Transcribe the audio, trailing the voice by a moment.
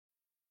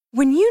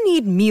When you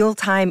need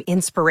mealtime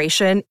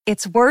inspiration,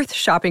 it's worth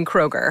shopping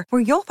Kroger,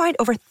 where you'll find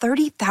over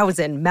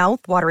 30,000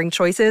 mouth-watering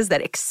choices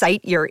that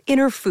excite your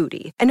inner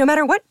foodie. And no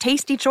matter what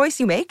tasty choice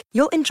you make,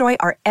 you'll enjoy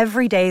our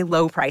everyday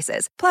low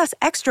prices, plus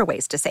extra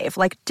ways to save,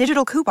 like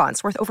digital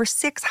coupons worth over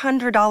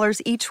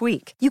 $600 each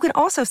week. You can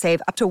also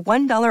save up to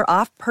 $1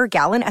 off per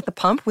gallon at the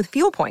pump with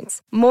fuel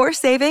points. More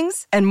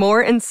savings and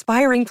more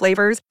inspiring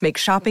flavors make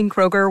shopping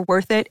Kroger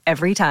worth it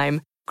every time.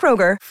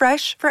 Kroger,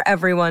 fresh for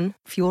everyone.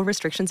 Fuel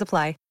restrictions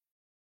apply.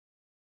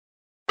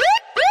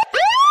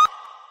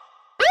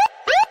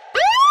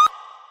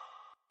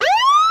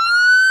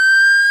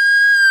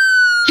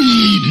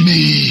 Feed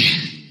me.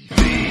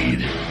 Feed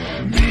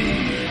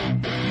me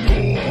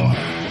more.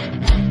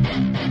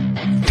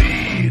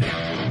 Feed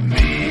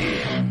me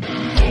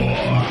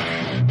more.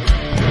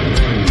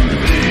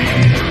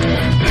 Feed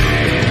me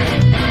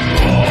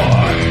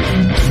more.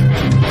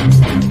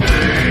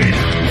 Feed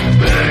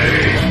me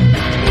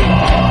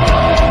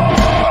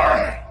more.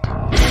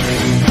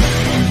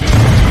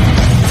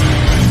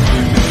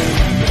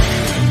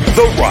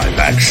 The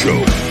Ryback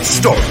Show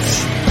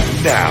starts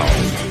now.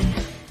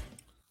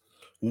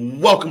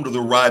 Welcome to the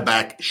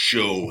Ryback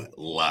Show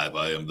Live.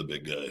 I am the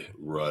big guy,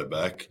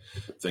 Ryback.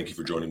 Thank you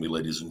for joining me,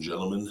 ladies and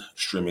gentlemen.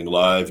 Streaming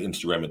live,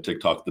 Instagram and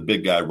TikTok, the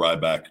big guy,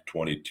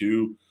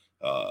 Ryback22.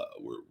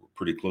 We're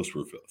pretty close.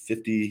 We're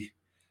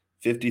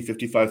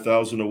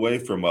 55,000 away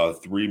from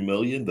 3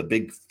 million, the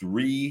big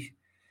 3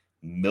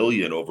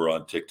 million over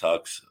on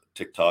TikTok.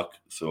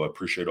 So I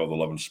appreciate all the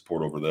love and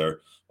support over there,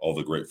 all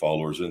the great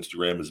followers.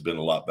 Instagram has been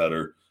a lot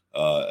better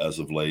as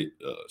of late.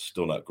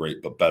 Still not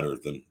great, but better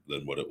than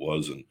what it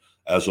was. And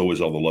as always,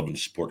 all the love and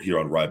support here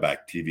on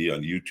Ryback TV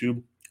on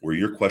YouTube, where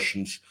your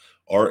questions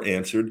are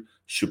answered.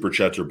 Super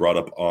chats are brought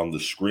up on the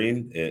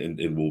screen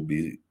and will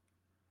be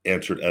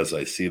answered as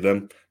I see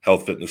them.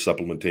 Health, fitness,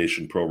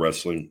 supplementation, pro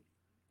wrestling,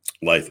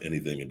 life,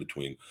 anything in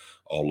between,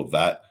 all of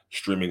that.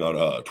 Streaming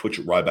on Twitch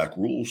at Ryback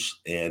Rules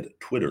and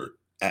Twitter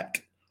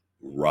at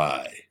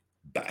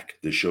Ryback.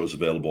 This show is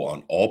available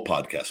on all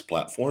podcast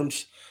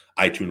platforms.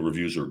 iTunes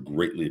reviews are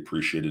greatly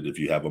appreciated if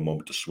you have a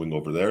moment to swing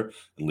over there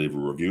and leave a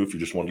review. If you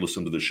just want to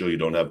listen to the show, you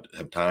don't have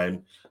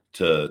time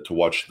to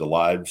watch the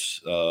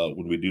lives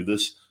when we do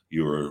this,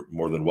 you're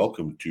more than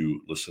welcome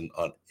to listen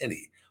on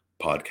any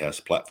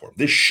podcast platform.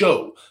 This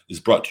show is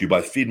brought to you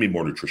by Feed Me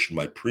More Nutrition,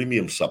 my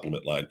premium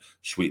supplement line,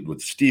 sweetened with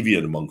stevia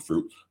and monk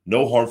fruit.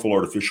 No harmful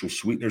artificial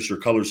sweeteners or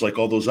colors like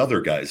all those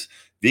other guys.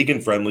 Vegan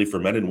friendly for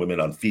men and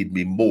women on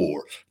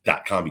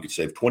feedmemore.com. You can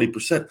save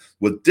 20%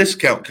 with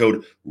discount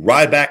code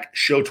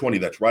RYBACKSHOW20.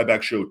 That's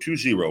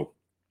RYBACKSHOW20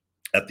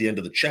 at the end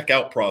of the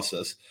checkout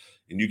process.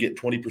 And you get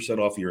 20%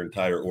 off your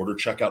entire order.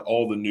 Check out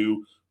all the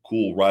new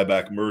cool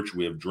Ryback merch.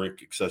 We have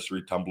drink,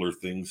 accessory, tumbler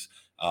things,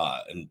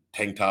 and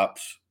tank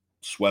tops,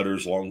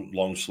 sweaters,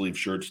 long sleeve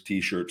shirts,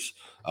 t-shirts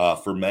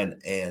for men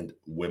and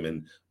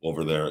women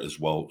over there as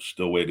well.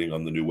 Still waiting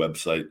on the new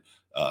website.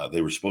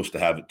 They were supposed to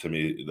have it to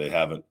me. They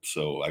haven't.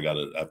 So I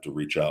have to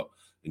reach out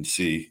and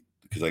see,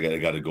 because I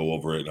got to go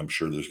over it. And I'm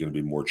sure there's going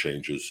to be more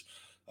changes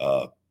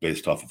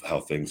based off of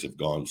how things have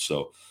gone.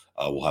 So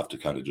we'll have to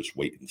kind of just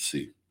wait and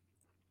see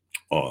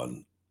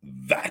on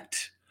that.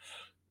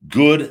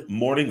 Good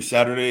morning,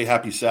 Saturday.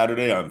 Happy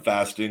Saturday. I'm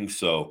fasting.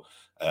 So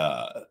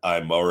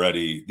I'm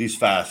already, these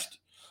fast,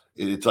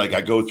 it's like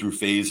I go through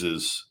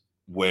phases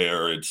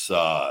where it's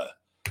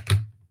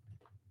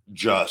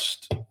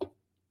just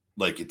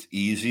like it's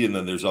easy. And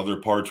then there's other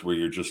parts where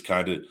you're just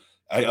kind of,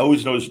 I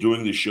always notice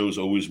doing this show is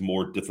always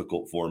more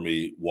difficult for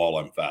me while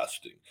I'm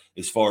fasting.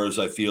 As far as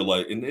I feel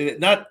like, and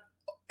not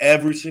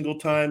every single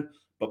time,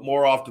 but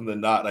more often than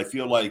not, I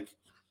feel like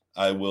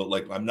I will,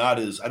 like, I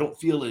don't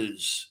feel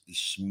as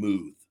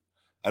smooth.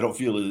 I don't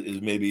feel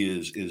as maybe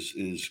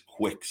as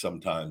quick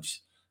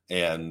sometimes.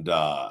 And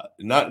not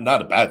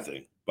a bad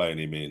thing by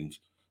any means.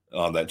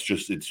 That's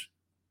just, it's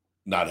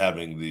not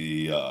having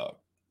the,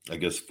 I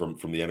guess from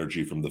the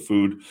energy from the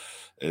food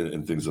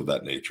and things of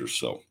that nature.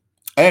 So,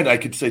 and I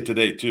could say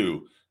today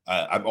too,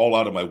 I'm all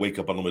out of my Wake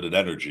Up Unlimited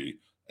energy.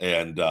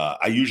 And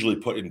I usually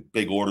put in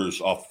big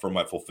orders off from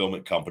my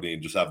fulfillment company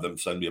and just have them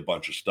send me a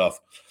bunch of stuff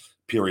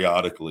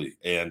periodically.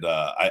 And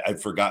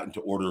I'd forgotten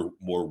to order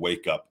more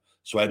Wake Up.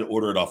 So I had to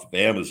order it off of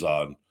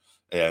Amazon.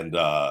 And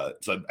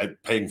so I'm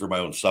paying for my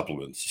own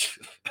supplements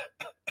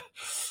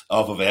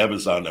off of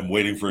Amazon. I'm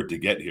waiting for it to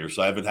get here.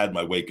 So I haven't had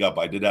my Wake Up.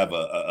 I did have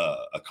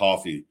a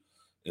coffee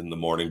in the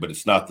morning, but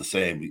it's not the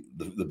same.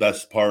 The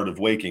best part of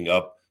waking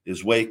up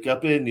is wake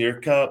up in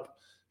your cup.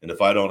 And if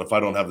I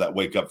don't have that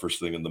Wake Up first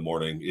thing in the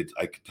morning,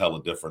 I could tell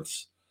a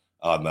difference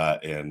on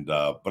that. And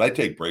but I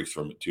take breaks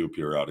from it too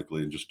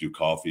periodically and just do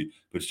coffee.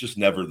 But it's just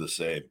never the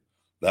same.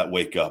 That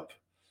Wake Up,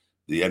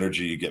 the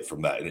energy you get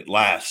from that, and it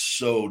lasts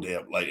so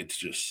damn, like, it's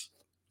just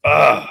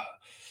God,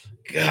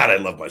 I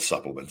love my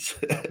supplements.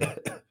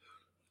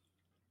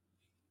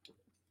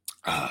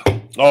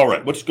 All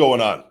right, what's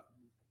going on?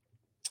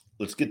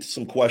 Let's get to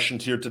some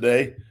questions here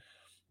today.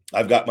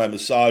 I've got my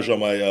massage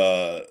on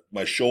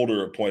my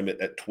shoulder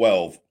appointment at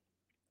 12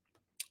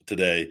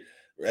 today.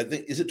 I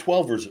think, is it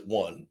 12 or is it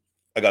 1?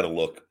 I got to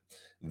look.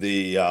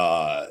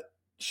 The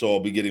so I'll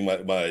be getting my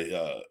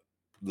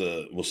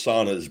the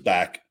Wasana is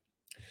back.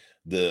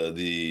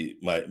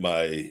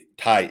 My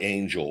Thai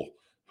Angel,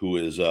 who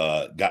has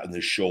gotten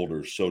his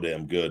shoulder so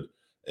damn good,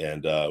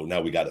 and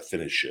now we got to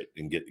finish it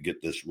and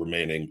get this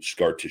remaining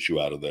scar tissue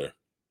out of there.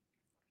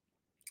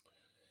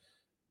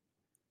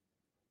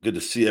 Good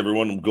to see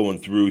everyone. I'm going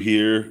through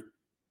here.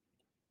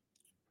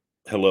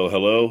 Hello,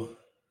 hello.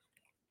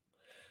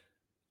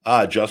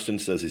 Justin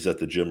says he's at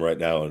the gym right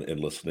now and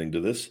listening to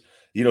this.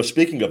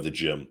 Speaking of the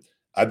gym,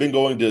 I've been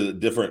going to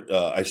different.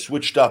 I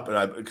switched up,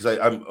 and because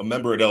I'm a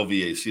member at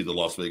LVAC, the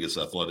Las Vegas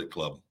Athletic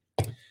Club,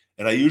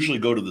 and I usually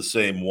go to the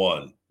same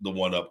one, the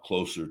one up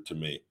closer to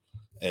me,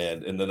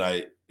 and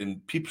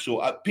then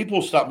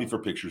people stop me for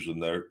pictures in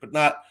there, but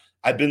not.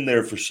 I've been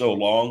there for so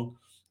long.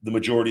 The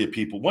majority of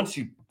people, once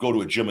you go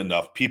to a gym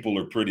enough, people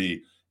are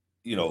pretty,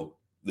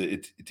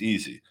 it's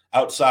easy.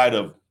 Outside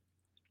of,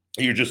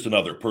 you're just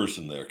another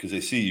person there because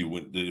they see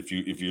you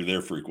if you're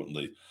there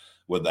frequently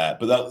with that.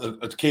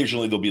 But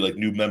occasionally there'll be like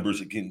new members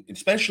that can,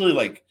 especially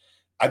like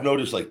I've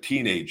noticed like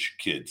teenage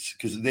kids,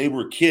 because they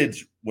were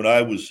kids when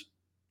I was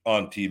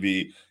on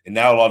TV, and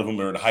now a lot of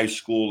them are in high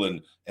school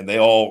and they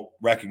all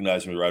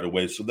recognize me right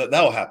away. So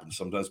that'll happen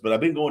sometimes. But I've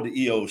been going to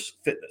EOS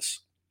Fitness,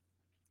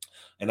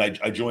 and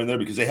I joined there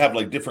because they have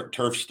like different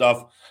turf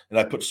stuff, and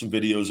I put some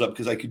videos up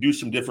because I could do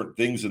some different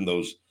things in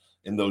those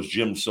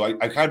gyms. So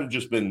I kind of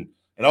just been,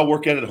 and I'll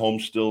work at home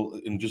still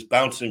and just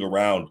bouncing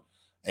around.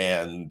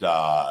 And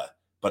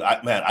but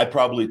I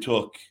probably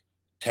took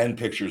 10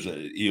 pictures at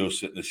EOS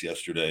Fitness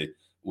yesterday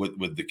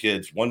with the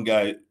kids. One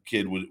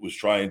kid was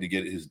trying to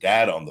get his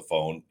dad on the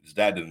phone. His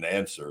dad didn't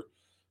answer.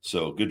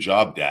 So good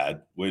job,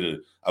 Dad.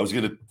 I was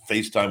gonna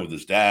FaceTime with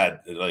his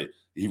dad. And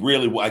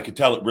I could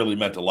tell it really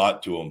meant a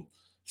lot to him.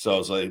 So I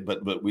was like,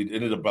 but we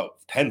ended about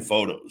 10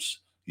 photos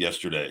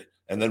yesterday.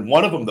 And then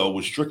one of them though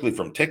was strictly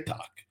from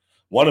TikTok.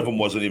 One of them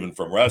wasn't even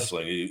from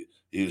wrestling.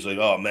 He was like,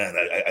 "Oh man,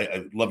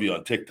 I love you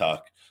on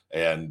TikTok,"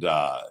 and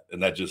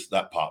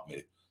that popped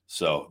me.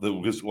 So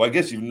I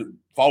guess even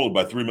followed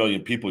by 3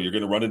 million people, you're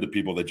going to run into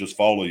people that just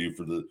follow you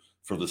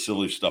for the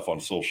silly stuff on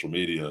social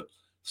media.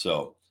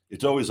 So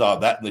it's always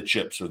that and the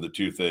chips are the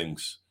two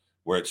things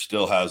where it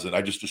still hasn't.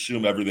 I just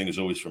assume everything is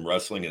always from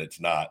wrestling, and it's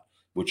not,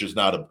 which is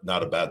not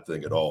a bad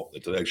thing at all.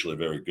 It's actually a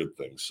very good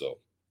thing. So,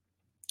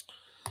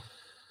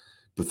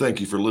 but thank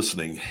you for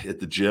listening at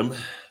the gym.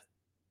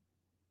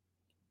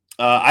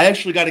 I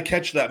actually got to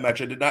catch that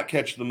match. I did not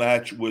catch the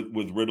match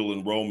with Riddle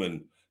and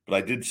Roman, but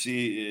I did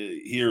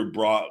hear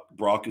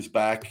Brock is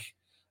back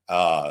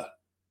for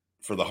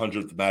the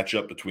 100th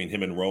matchup between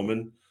him and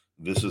Roman.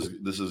 This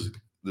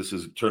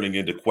is turning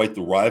into quite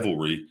the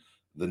rivalry,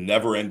 the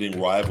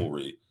never-ending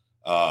rivalry.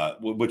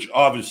 Which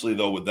obviously,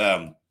 though, with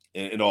them,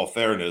 in all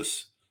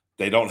fairness,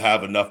 they don't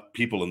have enough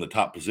people in the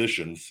top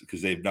positions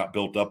because they've not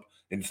built up,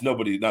 and it's not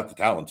the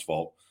talent's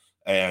fault.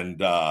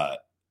 And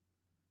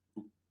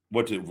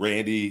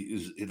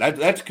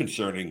that's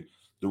concerning,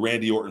 the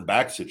Randy Orton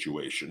back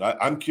situation.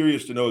 I'm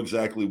curious to know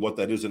exactly what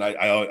that is, and I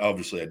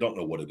obviously I don't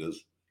know what it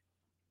is.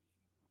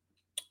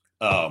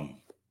 But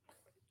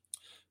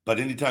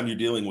anytime you're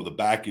dealing with a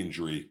back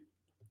injury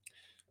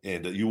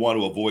and you want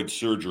to avoid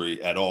surgery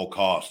at all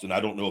costs, and I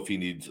don't know if he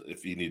needs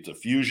a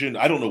fusion.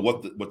 I don't know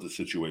what the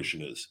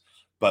situation is,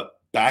 but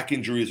back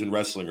injuries in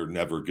wrestling are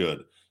never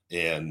good.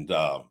 And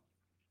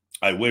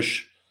I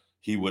wish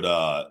he would.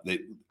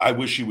 I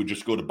wish he would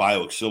just go to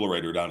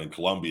BioAccelerator down in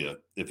Columbia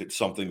if it's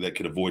something that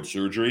could avoid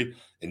surgery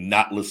and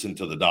not listen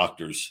to the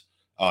doctors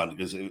on,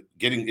 because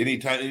getting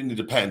anytime, it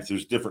depends.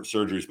 There's different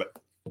surgeries, but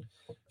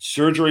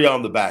surgery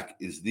on the back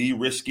is the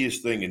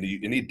riskiest thing. And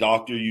any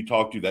doctor you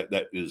talk to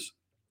that is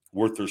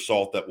worth their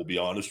salt, that will be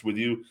honest with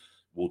you,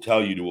 will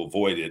tell you to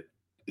avoid it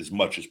as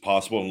much as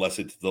possible, unless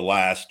it's the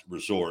last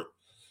resort,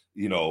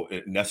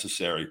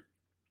 necessary.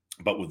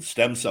 But with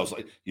stem cells,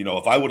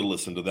 if I would have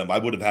listened to them, I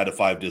would have had a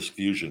 5-disc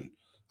fusion.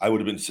 I would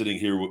have been sitting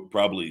here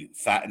probably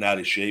fat and out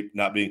of shape,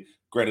 not being,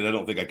 granted, I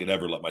don't think I could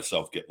ever let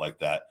myself get like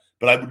that,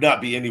 but I would not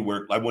be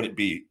anywhere. I wouldn't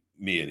be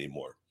me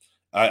anymore.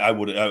 I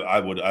would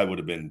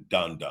have been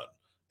done.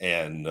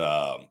 And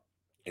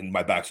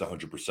my back's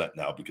 100%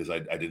 now because I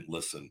didn't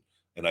listen,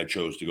 and I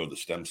chose to go the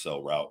stem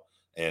cell route.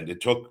 And it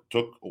took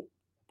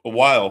a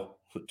while.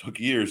 It took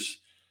years,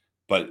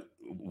 but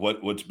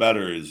what's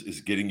better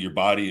is getting your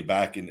body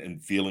back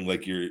and feeling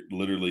like you're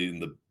literally in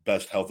the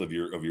best health of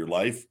your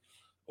life,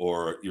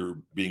 or you're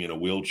being in a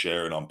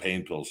wheelchair and on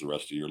pain pills the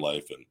rest of your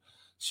life. And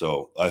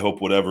so I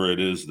hope whatever it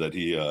is that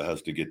he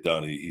has to get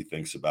done, he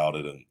thinks about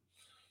it. And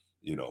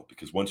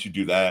because once you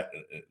do that,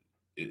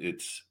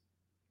 it's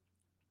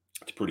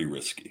pretty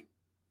risky.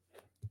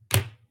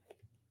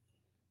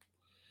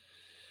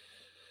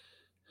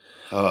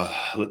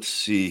 Let's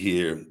see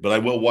here, but I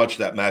will watch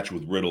that match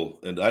with Riddle,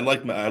 and I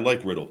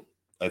like Riddle.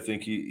 I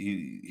think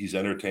he's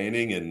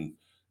entertaining, and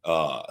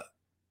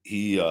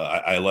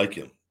I like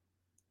him.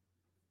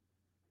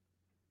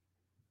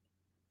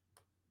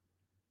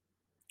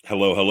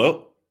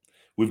 Hello.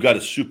 We've got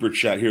a super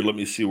chat here. Let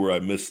me see where I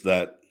missed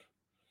that.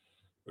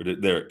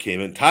 There it came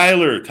in.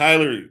 Tyler,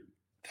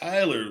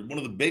 Tyler, one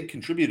of the big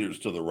contributors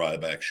to the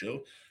Ryback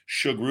show.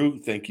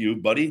 Shugru, thank you,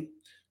 buddy.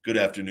 Good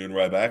afternoon,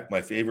 Ryback.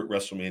 My favorite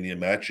WrestleMania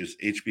match is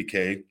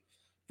HBK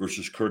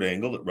versus Kurt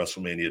Angle at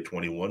WrestleMania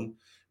 21.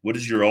 What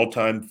is your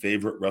all-time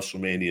favorite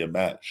WrestleMania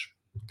match?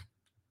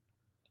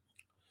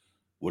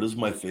 What is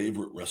my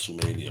favorite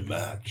WrestleMania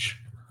match?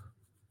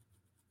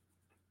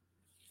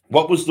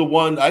 What was the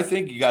one? I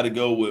think you got to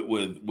go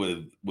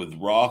with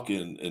Rock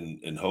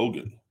and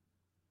Hogan.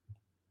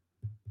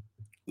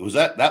 Was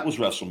that was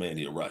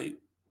WrestleMania, right?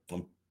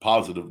 I'm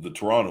positive. The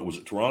Toronto, was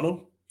it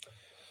Toronto?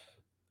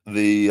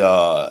 The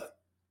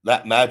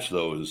that match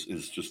though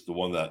is just the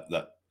one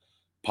that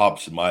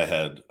pops in my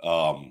head.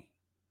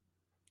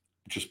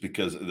 Just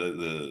because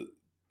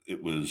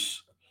it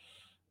was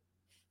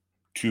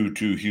two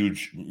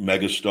huge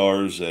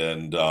megastars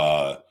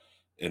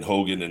and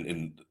Hogan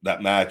and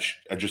that match.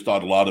 I just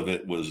thought a lot of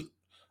it was,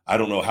 I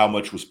don't know how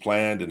much was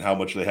planned and how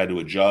much they had to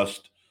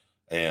adjust.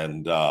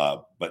 And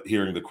but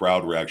hearing the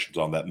crowd reactions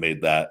on that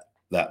made that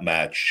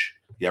match.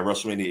 Yeah,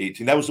 WrestleMania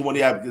 18. That was the one,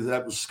 yeah, because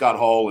that was Scott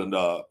Hall and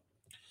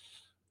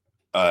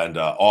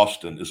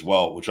Austin as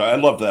well, which I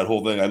loved that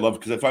whole thing. I loved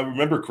because if I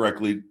remember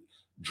correctly,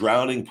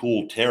 Drowning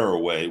Pool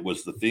Tearaway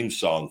was the theme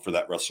song for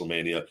that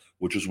WrestleMania,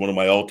 which is one of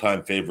my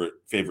all-time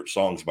favorite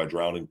songs by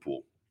Drowning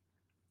Pool.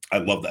 I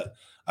love that.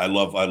 I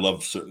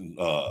love certain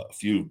a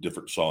few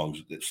different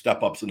songs.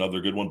 Step Up's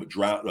another good one, but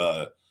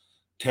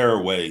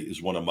Tearaway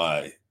is one of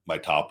my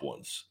top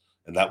ones,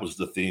 and that was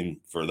the theme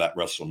for that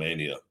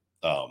WrestleMania.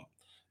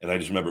 And I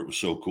just remember it was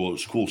so cool. It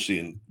was cool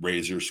seeing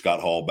Razor,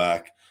 Scott Hall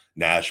back,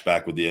 Nash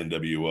back with the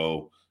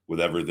NWO, with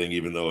everything,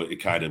 even though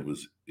it kind of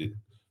was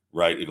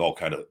right. It all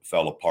kind of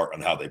fell apart on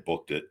how they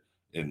booked it,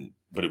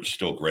 but it was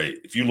still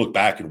great. If you look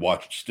back and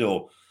watch it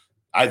still,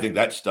 I think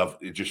that stuff,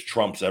 it just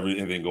trumps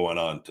everything going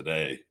on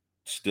today.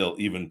 Still,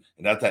 even,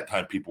 and at that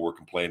time, people were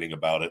complaining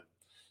about it,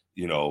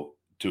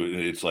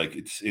 it's like,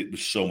 it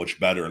was so much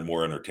better and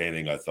more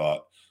entertaining, I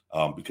thought,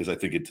 because I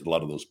think a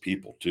lot of those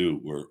people too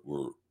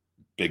were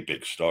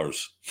big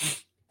stars.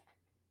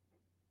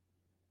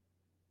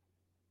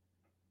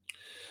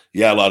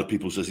 Yeah, a lot of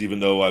people says,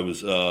 even though I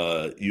was,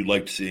 you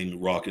liked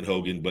seeing Rock and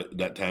Hogan, but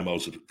that time I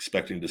was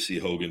expecting to see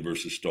Hogan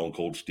versus Stone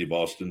Cold Steve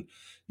Austin.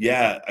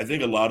 Yeah, I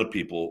think a lot of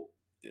people,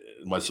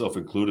 myself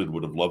included,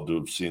 would have loved to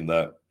have seen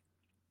that.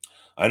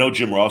 I know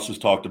Jim Ross has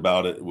talked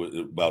about it,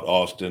 about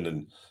Austin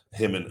and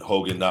him and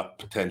Hogan not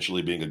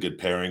potentially being a good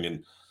pairing.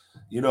 And,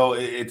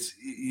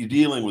 you're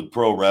dealing with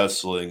pro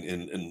wrestling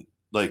and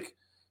like,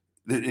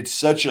 it's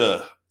such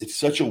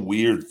a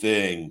weird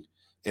thing.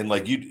 And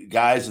like, you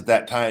guys at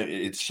that time,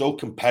 it's so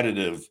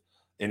competitive.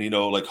 And,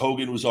 like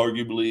Hogan was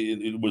arguably,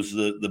 it was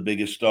the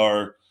biggest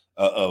star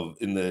of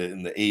in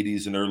the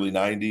 80s and early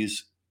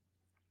 90s.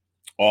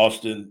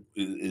 Austin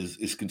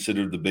is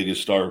considered the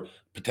biggest star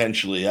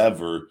potentially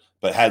ever,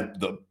 but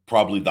had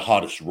probably the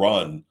hottest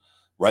run,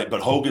 right?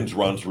 But Hogan's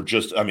runs were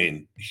just, I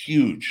mean,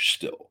 huge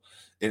still.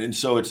 And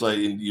so it's like,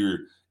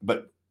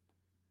 but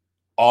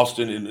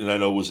Austin, and I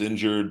know, was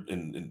injured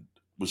and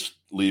was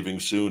leaving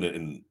soon,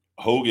 and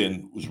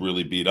Hogan was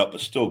really beat up,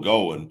 but still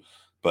going.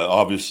 But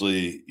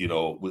obviously,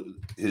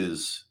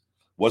 his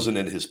wasn't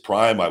in his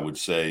prime, I would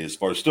say, as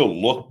far as, still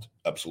looked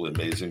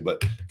absolutely amazing,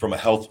 but from a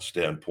health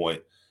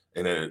standpoint.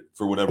 And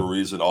for whatever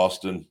reason,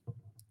 Austin,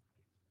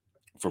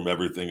 from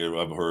everything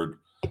I've heard,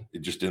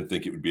 it just didn't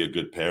think it would be a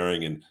good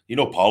pairing. And,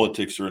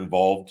 politics are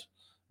involved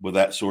with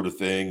that sort of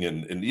thing.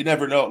 And you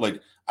never know.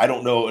 Like, I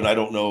don't know. And I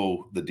don't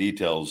know the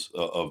details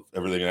of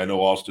everything. And I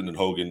know Austin and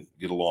Hogan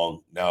get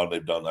along now.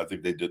 I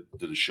think they did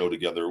a show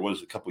together. What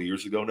was it, a couple of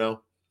years ago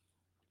now?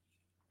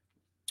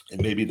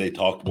 And maybe they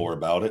talked more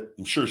about it.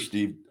 I'm sure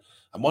Steve,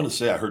 I want to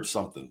say I heard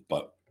something,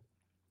 but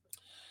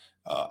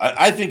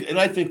I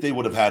think they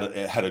would have had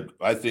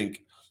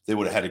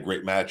a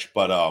great match,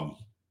 but I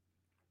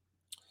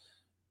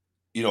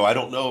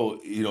don't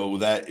know,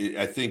 that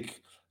I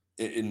think,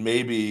 and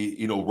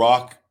maybe,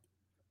 Rock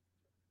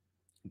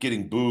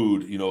getting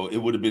booed, it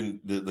would have been,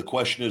 the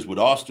question is, would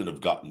Austin have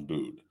gotten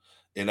booed?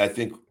 And I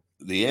think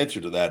the answer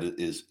to that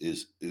is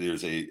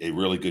there's a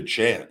really good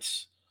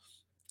chance,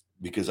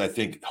 because I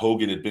think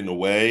Hogan had been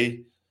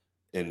away.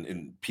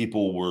 And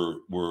people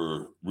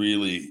were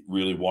really,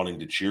 really wanting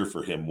to cheer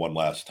for him one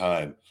last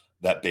time,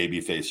 that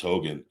babyface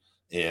Hogan.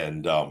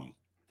 And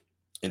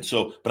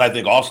so, but I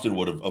think Austin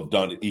would have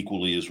done it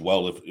equally as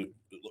well,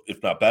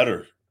 if not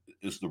better,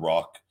 is The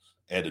Rock,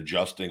 and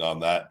adjusting on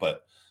that.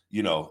 But,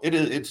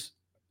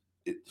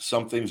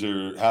 some things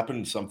are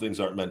happening, some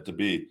things aren't meant to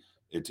be.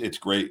 It's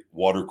great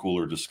water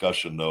cooler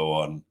discussion though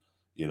on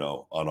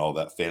all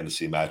that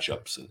fantasy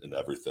matchups and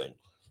everything.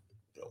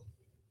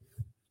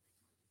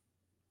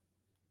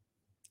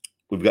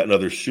 We've got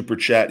another super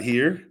chat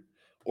here.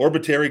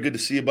 Orbitary, good to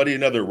see you, buddy.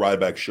 Another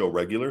Ryback show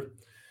regular.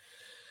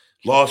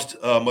 Lost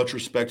much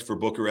respect for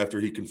Booker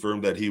after he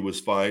confirmed that he was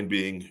fine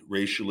being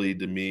racially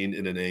demeaned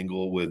in an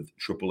angle with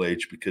Triple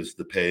H because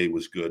the pay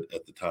was good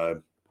at the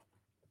time.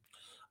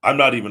 I'm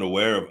not even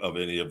aware of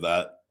any of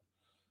that.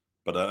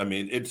 But I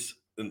mean, it's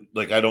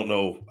like, I don't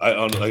know. I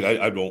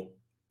don't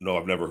know.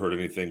 I've never heard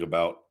anything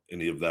about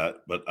any of that,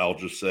 but I'll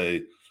just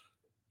say,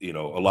 a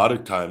lot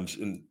of times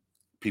in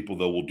people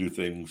though will do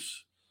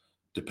things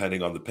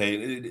depending on the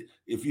pay.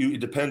 It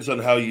depends on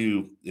how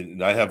you.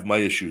 And I have my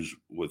issues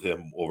with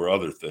him over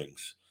other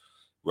things,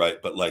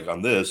 right? But like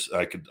on this,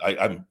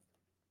 I'm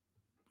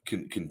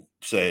can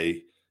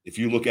say if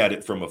you look at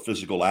it from a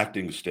physical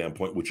acting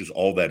standpoint, which is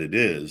all that it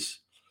is,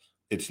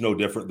 it's no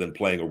different than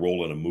playing a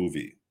role in a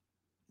movie,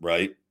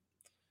 right?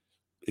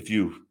 If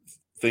you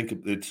think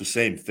it's the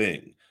same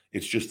thing,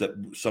 it's just that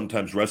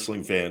sometimes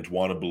wrestling fans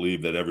want to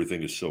believe that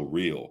everything is so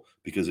real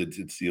because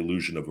it's the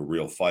illusion of a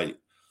real fight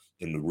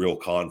and the real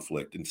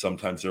conflict. And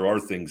sometimes there are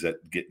things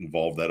that get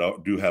involved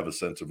that do have a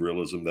sense of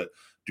realism that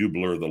do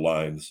blur the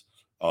lines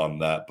on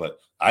that. But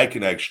I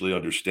can actually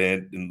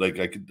understand, and like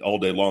I could all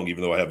day long,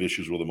 even though I have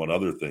issues with him on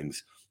other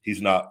things,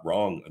 he's not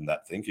wrong in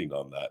that thinking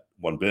on that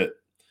one bit.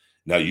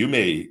 Now, you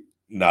may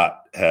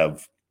not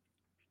have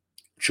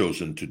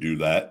chosen to do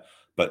that,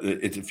 but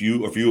it's if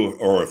you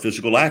are a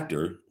physical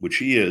actor, which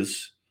he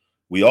is,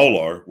 we all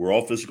are. We're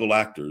all physical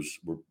actors.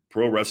 We're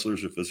pro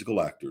wrestlers or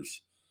physical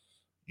actors.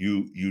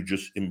 You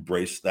just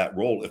embrace that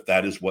role if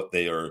that is what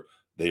they are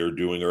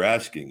doing or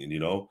asking, and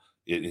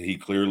he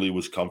clearly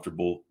was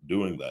comfortable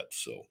doing that.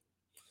 So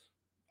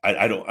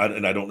I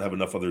don't have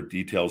enough other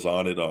details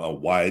on it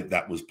on why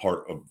that was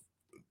part of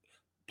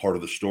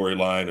the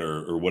storyline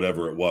or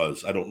whatever it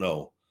was. I don't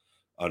know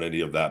on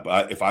any of that.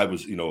 But if I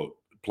was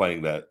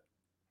playing that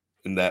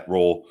in that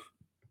role,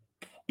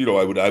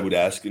 I would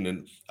ask, and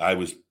then I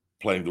was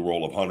playing the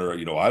role of Hunter.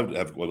 I would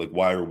have like,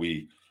 why are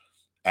we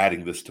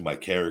adding this to my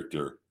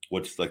character?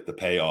 What's like the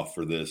payoff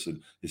for this?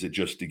 And is it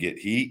just to get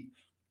heat?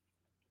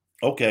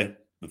 Okay,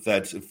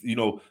 if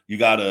you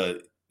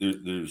gotta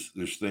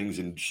there's things,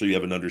 and so you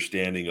have an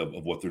understanding of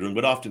what they're doing.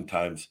 But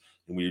oftentimes,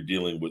 when you're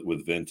dealing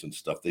with Vince and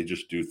stuff, they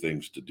just do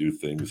things to do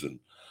things, and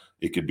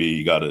it could be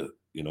you gotta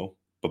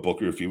But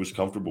Booker, if he was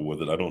comfortable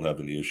with it, I don't have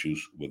any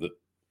issues with it.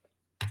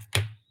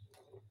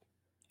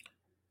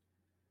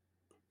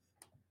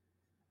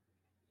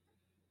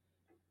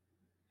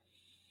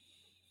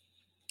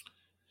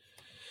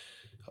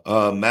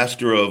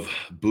 Master of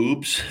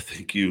Boobs,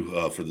 thank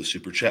you for the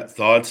super chat.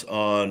 Thoughts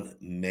on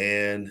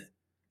main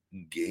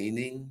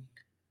gaining?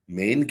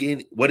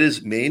 What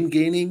is main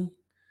gaining?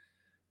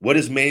 What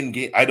is main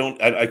gain?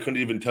 I couldn't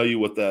even tell you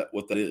what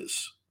that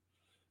is.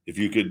 If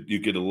you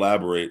could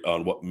elaborate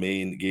on what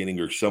main gaining,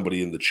 or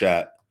somebody in the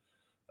chat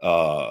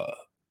can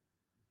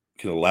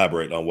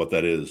elaborate on what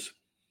that is.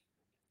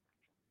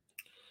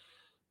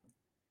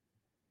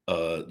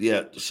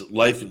 Yeah,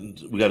 life.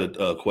 We got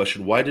a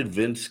question. Why did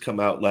Vince come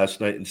out last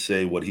night and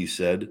say what he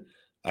said?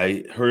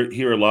 I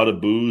hear a lot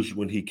of boos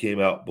when he came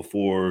out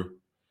before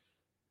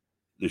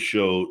the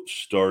show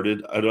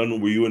started. I don't know.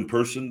 Were you in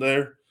person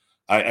there?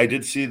 I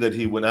did see that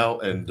he went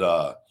out and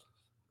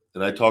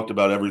I talked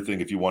about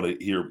everything. If you want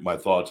to hear my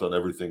thoughts on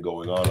everything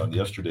going on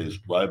yesterday's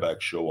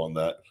Ryback show on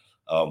that,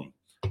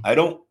 I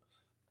don't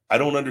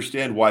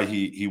understand why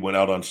he went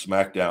out on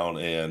SmackDown,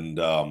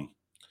 and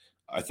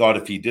I thought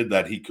if he did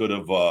that, he could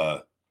have.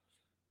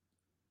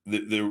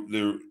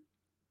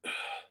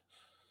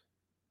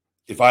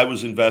 If I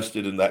was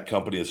invested in that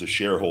company as a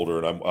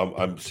shareholder, and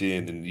I'm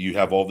seeing, and you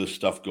have all this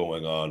stuff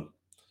going on,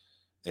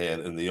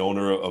 and the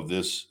owner of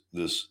this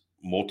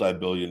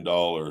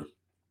multi-billion-dollar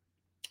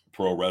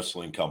pro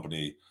wrestling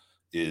company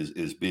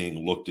is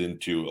being looked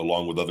into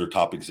along with other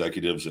top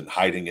executives and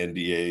hiding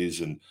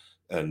NDAs, and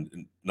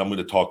I'm going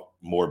to talk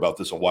more about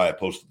this and why I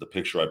posted the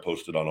picture I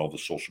posted on all the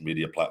social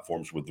media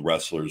platforms with the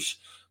wrestlers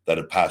that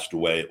have passed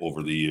away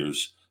over the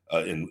years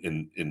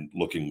in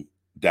looking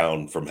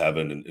down from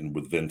heaven, and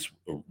with Vince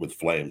with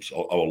flames.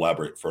 I'll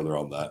elaborate further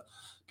on that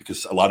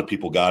because a lot of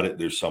people got it.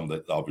 There's some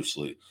that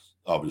obviously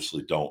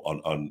don't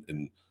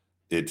and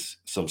it's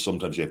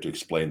sometimes you have to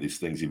explain these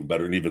things even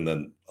better, and even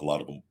then a lot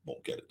of them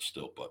won't get it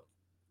still. But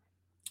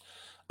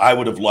I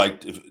would have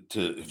liked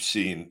to have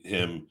seen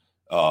him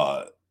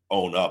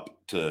own up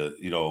to,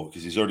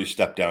 because he's already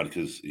stepped down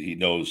because he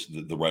knows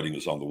that the writing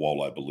is on the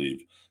wall, I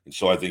believe. And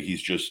so I think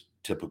he's just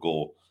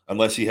typical,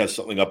 unless he has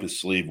something up his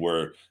sleeve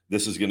where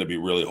this is going to be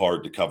really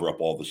hard to cover up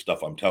all the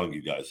stuff I'm telling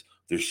you guys.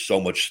 There's so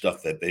much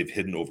stuff that they've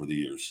hidden over the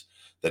years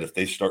that if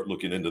they start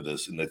looking into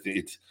this, and I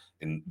think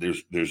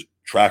there's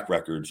track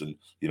records, and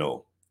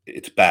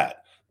it's bad.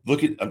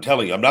 I'm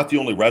telling you, I'm not the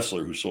only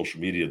wrestler whose social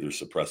media they're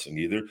suppressing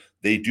either.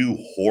 They do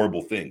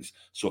horrible things.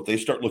 So if they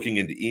start looking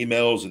into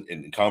emails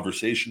and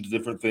conversations,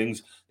 different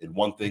things, and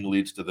one thing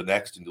leads to the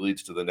next and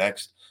leads to the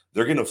next,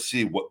 they're going to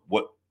see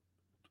what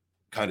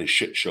kind of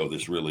shit show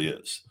this really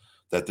is.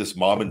 That this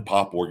mom and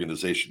pop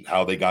organization,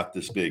 how they got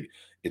this big,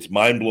 it's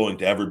mind blowing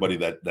to everybody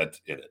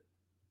that's in it.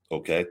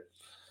 Okay.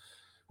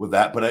 With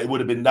that, but it would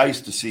have been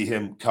nice to see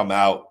him come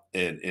out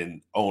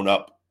and own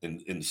up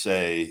and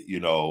say,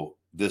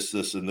 this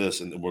and this,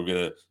 and we're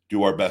going to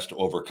do our best to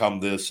overcome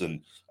this.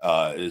 And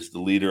as the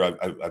leader,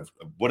 I've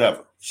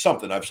whatever,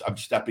 something, I'm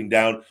stepping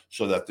down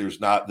so that there's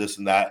not this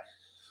and that.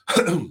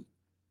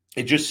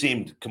 It just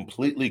seemed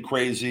completely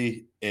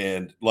crazy.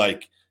 And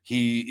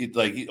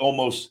he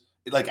almost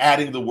like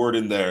adding the word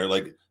in there,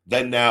 like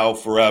then, now,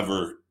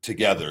 forever,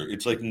 together.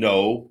 It's like,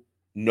 no,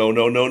 no,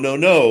 no, no, no,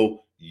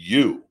 no.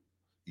 You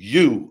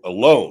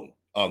alone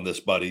on this,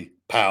 buddy,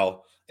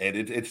 pal. And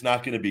it's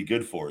not going to be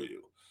good for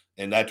you.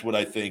 And that's what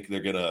I think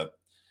they're going to.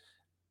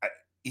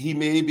 He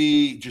may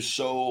be just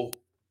so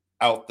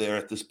out there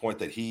at this point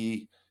that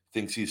he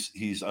thinks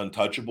he's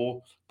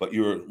untouchable. But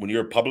when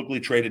you're a publicly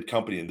traded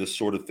company and this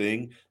sort of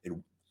thing,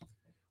 and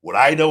what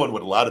I know and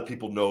what a lot of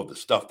people know, the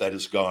stuff that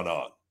has gone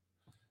on,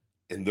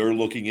 and they're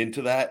looking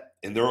into that,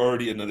 and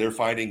they're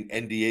finding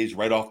NDAs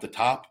right off the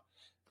top.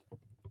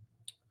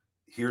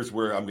 Here's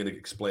where I'm going to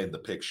explain the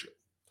picture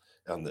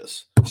on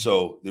this.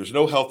 So there's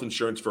no health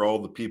insurance for all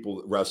the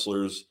people,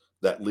 wrestlers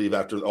that leave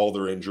after all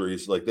their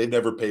injuries. Like, they've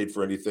never paid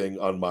for anything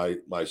on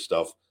my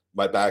stuff.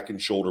 My back and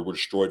shoulder were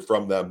destroyed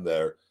from them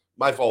there.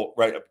 My fault,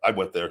 right? I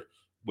went there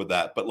with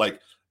that. But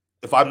like,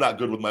 if I'm not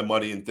good with my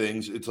money and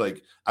things, it's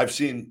like I've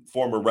seen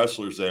former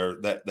wrestlers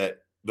there that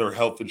their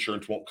health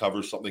insurance won't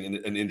cover something,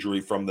 an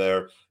injury from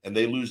there, and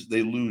they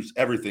lose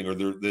everything, or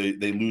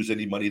they lose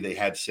any money they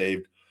had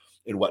saved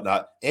and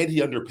whatnot. And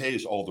he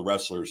underpays all the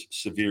wrestlers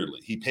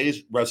severely. He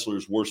pays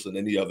wrestlers worse than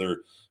any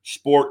other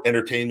sport,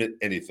 entertainment,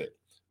 anything.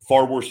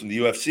 Far worse than the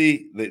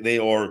UFC. They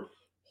are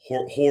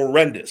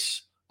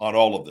horrendous on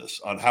all of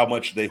this, on how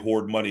much they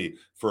hoard money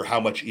for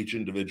how much each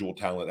individual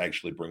talent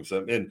actually brings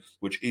them in,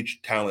 which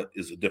each talent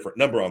is a different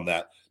number on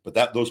that.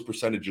 But those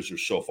percentages are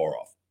so far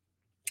off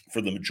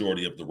for the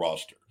majority of the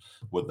roster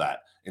with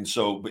that. And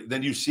so, but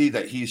then you see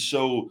that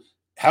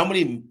how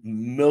many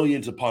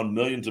millions upon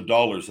millions of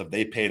dollars have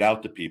they paid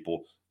out to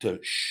people to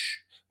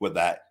with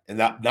that and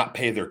not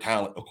pay their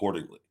talent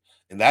accordingly?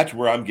 And that's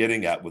where I'm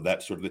getting at with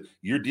that sort of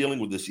you're dealing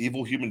with this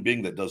evil human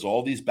being that does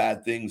all these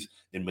bad things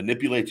and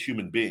manipulates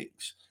human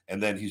beings.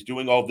 And then he's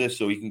doing all this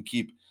so he can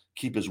keep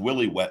his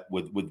willy wet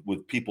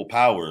with people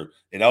power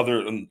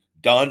and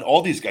Dunn,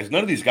 all these guys.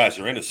 None of these guys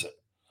are innocent.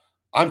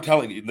 I'm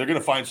telling you, they're going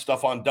to find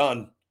stuff on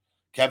Dunn,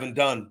 Kevin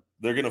Dunn.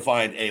 They're going to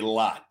find a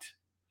lot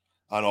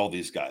on all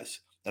these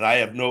guys. And I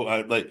have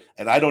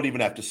and I don't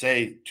even have to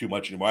say too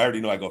much anymore. I already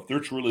know. I go, if they're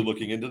truly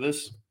looking into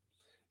this,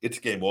 it's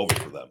game over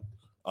for them.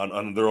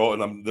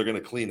 They're going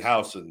to clean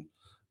house. And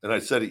I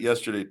said it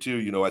yesterday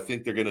too. I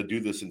think they're going to do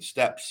this in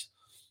steps,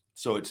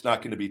 so it's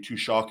not going to be too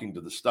shocking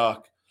to the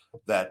stock.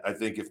 That I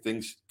think if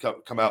things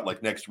come out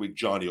like next week,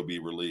 Johnny will be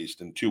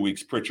released, and 2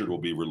 weeks Pritchard will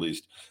be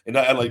released. And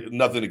I like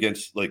nothing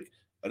against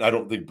and I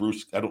don't think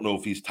Bruce. I don't know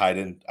if he's tied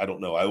in. I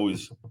don't know. I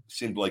always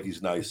seemed like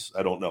he's nice.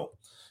 I don't know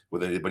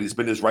with it, but he's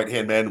been his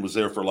right-hand man and was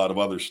there for a lot of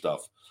other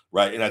stuff,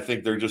 right? And I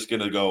think they're just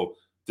going to go,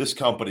 this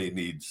company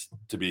needs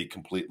to be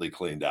completely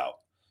cleaned out.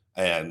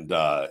 And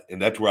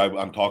that's where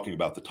I'm talking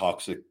about the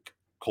toxic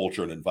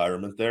culture and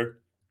environment there.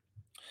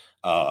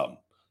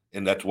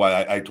 And that's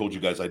why I told you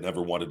guys I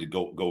never wanted to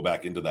go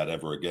back into that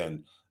ever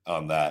again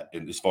on that.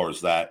 And as far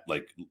as that,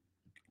 like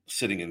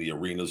sitting in the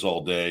arenas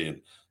all day,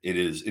 and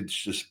it's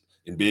just,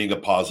 in being a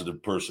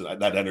positive person,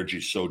 that energy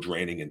is so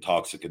draining and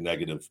toxic and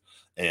negative.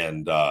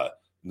 And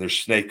there's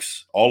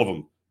snakes, all of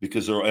them,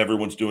 because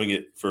everyone's doing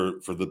it for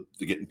the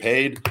getting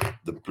paid,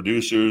 the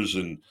producers,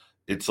 and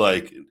it's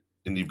like,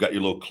 and you've got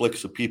your little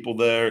cliques of people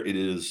there. It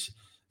is,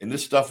 and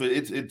this stuff,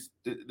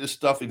 this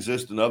stuff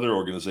exists in other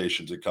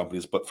organizations and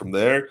companies, but from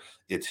there,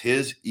 it's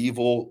his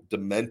evil,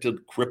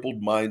 demented,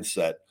 crippled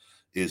mindset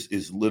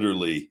is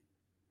literally,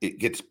 it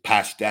gets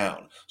passed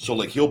down. So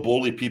like he'll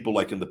bully people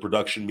like in the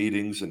production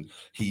meetings, and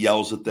he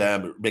yells at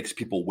them. It makes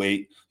people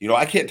wait.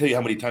 I can't tell you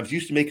how many times he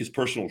used to make his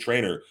personal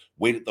trainer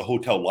wait at the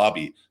hotel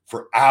lobby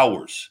for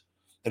hours.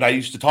 And I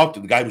used to talk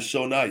to the guy who was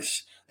so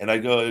nice. And I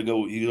go,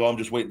 I'm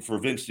just waiting for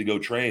Vince to go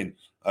train.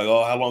 I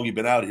go, how long you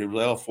been out here?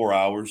 Like, 4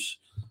 hours.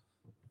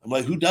 I'm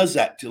like, who does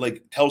that to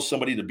like tell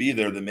somebody to be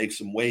there that makes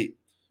them wait?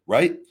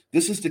 Right?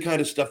 This is the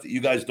kind of stuff that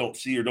you guys don't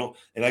see or don't.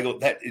 And I go,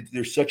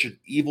 there's such an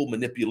evil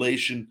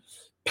manipulation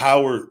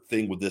power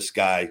thing with this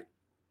guy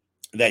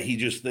that he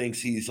just thinks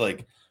he's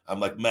like, I'm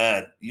like,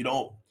 man,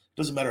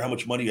 doesn't matter how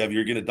much money you have,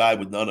 you're going to die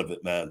with none of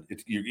it, man.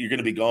 You're going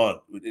to be gone.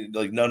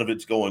 Like none of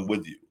it's going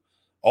with you.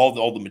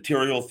 All the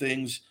material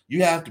things,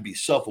 you have to be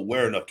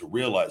self-aware enough to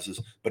realize this,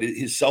 but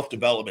his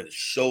self-development is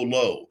so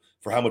low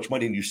for how much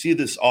money. And you see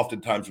this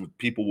oftentimes with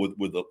people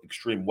with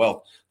extreme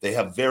wealth. They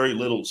have very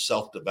little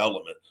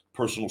self-development,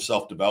 personal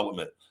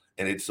self-development.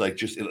 And it's like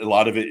just a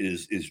lot of it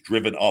is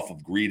driven off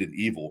of greed and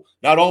evil.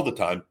 Not all the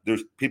time.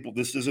 There's people,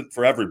 this isn't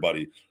for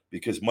everybody,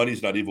 because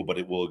money's not evil, but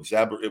it will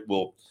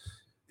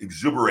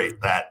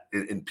exuberate that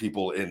in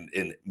people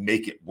and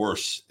make it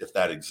worse if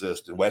that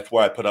exists. And that's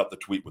why I put out the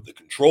tweet with the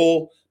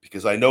control,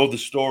 because I know the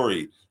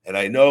story, and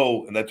I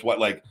know, and that's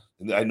what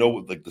I know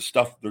like the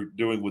stuff they're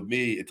doing with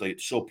me, it's like,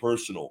 it's so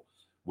personal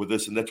with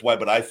this. And that's why,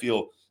 but I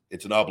feel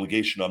it's an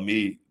obligation on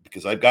me,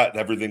 because I've got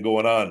everything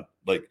going on.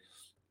 Like,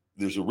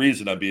 there's a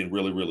reason I'm being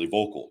really, really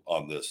vocal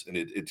on this,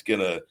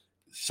 and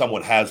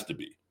someone has to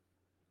be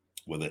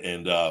with it.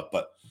 And,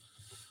 but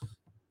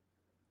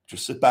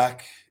just sit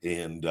back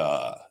and,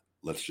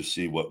 let's just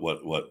see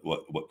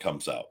what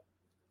comes out.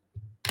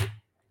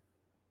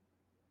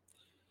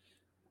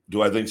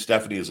 Do I think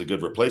Stephanie is a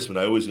good replacement?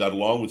 I always got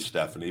along with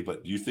Stephanie,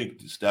 but do you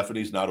think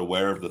Stephanie's not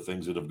aware of the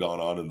things that have gone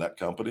on in that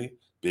company,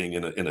 being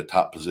in a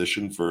top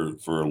position for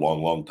a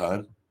long, long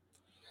time?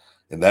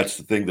 And that's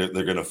the thing that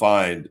they're going to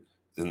find.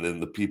 And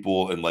then the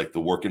people and like the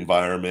work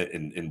environment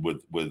and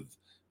with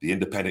the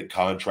independent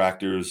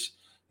contractors,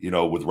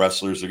 with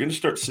wrestlers, they're going to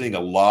start seeing a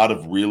lot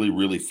of really,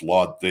 really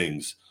flawed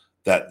things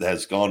that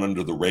has gone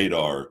under the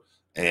radar.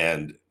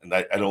 And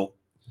I don't,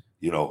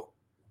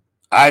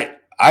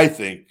 I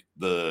think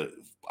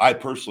I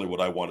personally,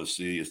 what I want to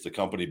see is the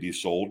company be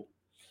sold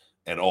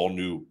and all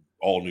new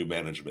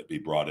management be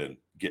brought in,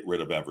 get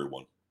rid of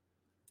everyone,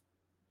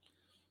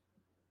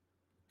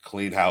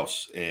 clean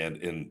house,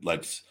 and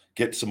let's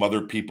get some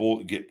other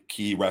people, get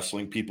key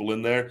wrestling people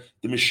in there.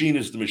 The machine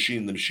is the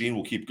machine. The machine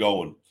will keep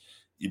going,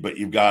 but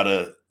you've got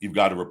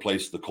to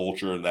replace the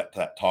culture and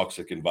that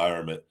toxic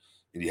environment.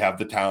 And you have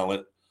the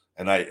talent,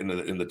 and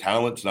the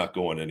talent's not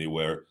going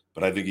anywhere.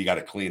 But I think you got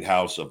a clean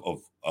house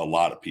of a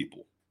lot of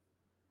people.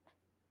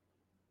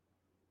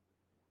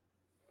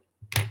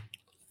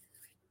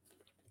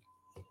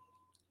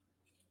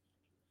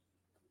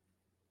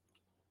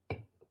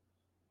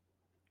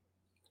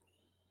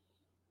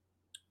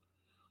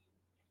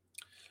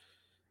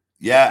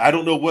 Yeah, I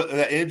don't know what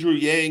Andrew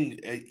Yang.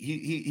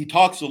 He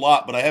talks a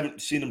lot, but I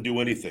haven't seen him do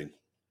anything.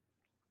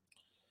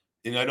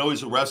 And I know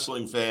he's a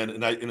wrestling fan,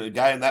 and a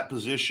guy in that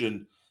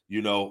position,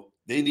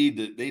 they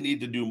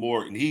need to do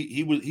more. And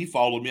he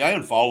followed me. I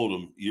unfollowed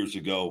him years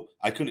ago.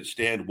 I couldn't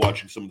stand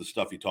watching some of the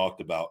stuff he talked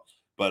about.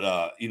 But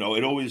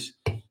it always,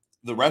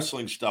 the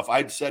wrestling stuff,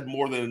 I'd said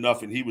more than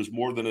enough, and he was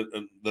more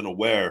than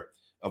aware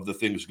of the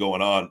things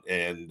going on.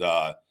 And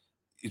I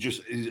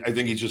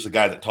think he's just a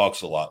guy that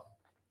talks a lot.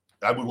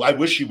 I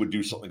wish he would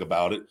do something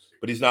about it,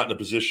 but he's not in a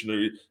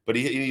position. But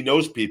he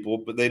knows people,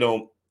 but they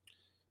don't.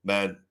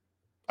 Man,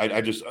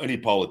 I just, any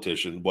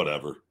politician,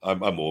 whatever.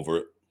 I'm over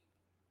it.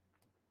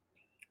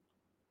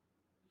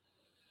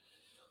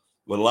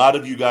 But a lot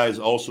of you guys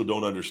also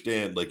don't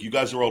understand. Like, you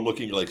guys are all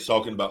looking, like,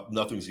 talking about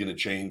nothing's going to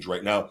change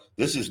right now.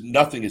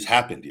 Nothing has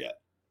happened yet.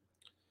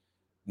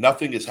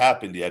 Nothing has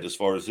happened yet, as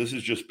far as this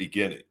is just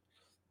beginning.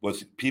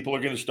 People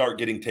are going to start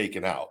getting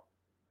taken out.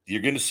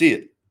 You're going to see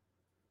it.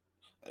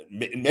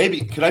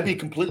 Maybe, could I be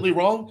completely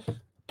wrong?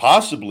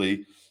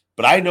 Possibly,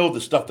 but I know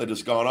the stuff that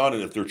has gone on,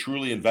 and if they're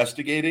truly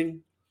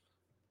investigating,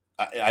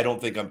 I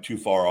don't think I'm too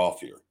far off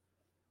here.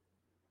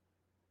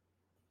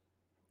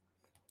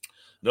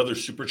 Another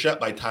super chat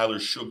by Tyler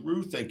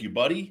Shugru. Thank you,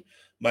 buddy.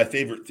 My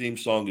favorite theme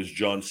song is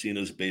John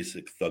Cena's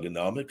Basic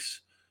Thugonomics.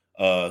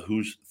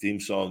 Whose theme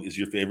song is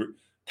your favorite?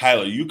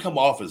 Tyler, you come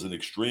off as an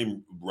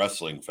extreme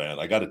wrestling fan.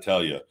 I got to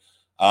tell you.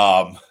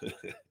 I'm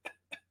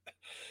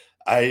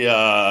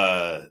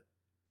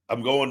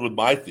going with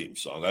my theme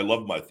song. I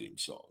love my theme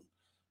song.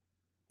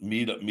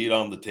 Meat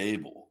on the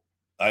Table.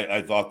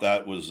 I thought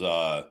that was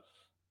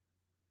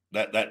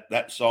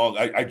that song.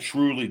 I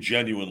truly,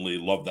 genuinely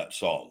love that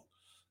song.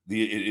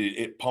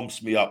 It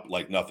pumps me up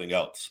like nothing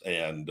else,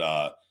 and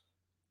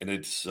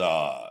it's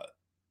I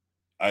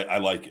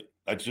like it.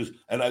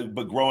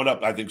 But growing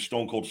up, I think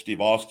Stone Cold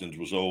Steve Austin's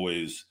was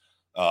always,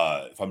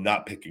 if I'm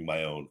not picking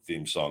my own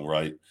theme song,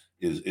 right,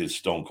 is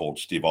Stone Cold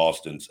Steve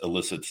Austin's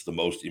elicits the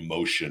most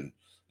emotion.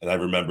 And I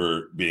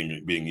remember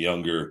being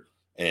younger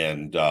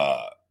and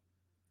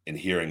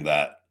hearing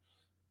that.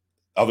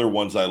 Other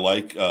ones I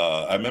like,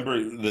 I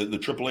remember the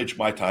Triple H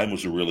My Time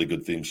was a really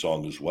good theme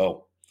song as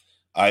well.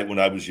 When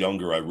I was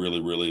younger, I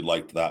really, really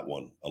liked that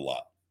one a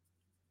lot.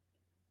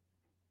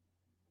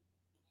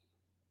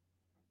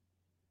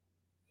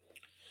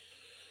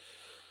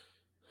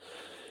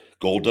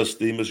 Goldust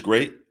theme is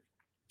great.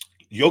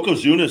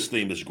 Yokozuna's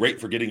theme is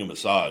great for getting a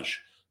massage.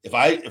 If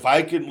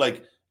I can,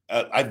 like,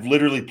 I've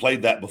literally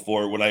played that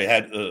before when I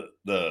had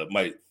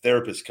my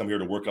therapist come here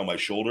to work on my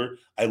shoulder.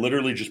 I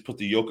literally just put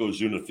the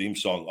Yokozuna theme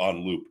song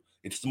on loop.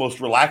 It's the most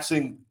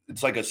relaxing.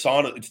 It's like a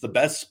sauna. It's the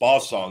best spa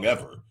song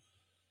ever.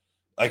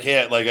 I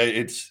can't, like,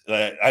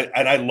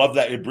 I love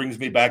that. It brings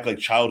me back like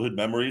childhood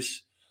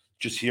memories.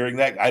 Just hearing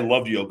that. I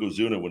loved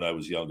Yokozuna when I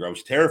was younger. I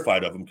was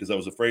terrified of him because I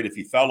was afraid if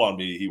he fell on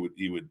me, he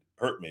would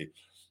hurt me.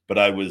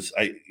 But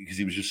because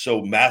he was just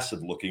so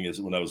massive looking as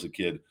when I was a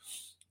kid.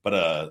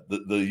 But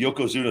the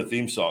Yokozuna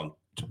theme song,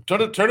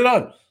 turn it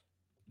on.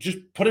 Just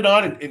put it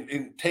on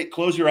and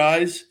close your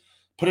eyes,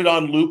 put it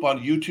on loop on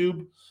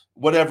YouTube,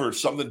 whatever,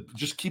 something.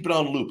 Just keep it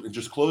on loop and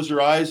just close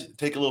your eyes,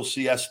 take a little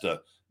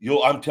siesta.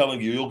 I'm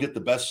telling you, you'll get the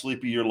best sleep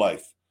of your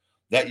life.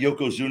 That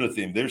Yokozuna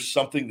theme, there's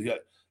something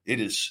that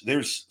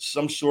there's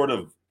some sort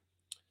of,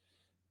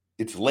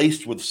 it's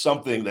laced with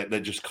something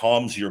that just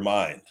calms your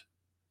mind.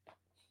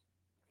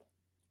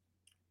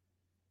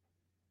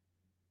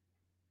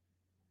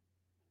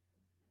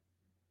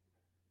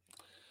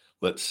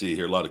 Let's see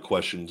here. A lot of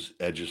questions.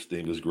 Edge's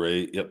theme is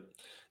great. Yep.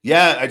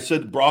 Yeah, I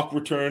said Brock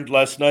returned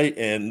last night,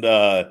 and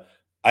I'll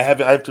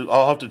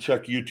have to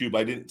check YouTube.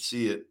 I didn't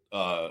see it.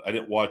 I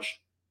didn't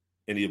watch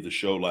any of the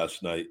show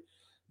last night,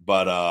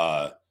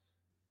 but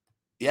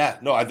yeah,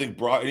 no, I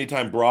think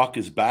anytime Brock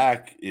is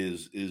back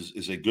is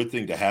a good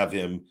thing to have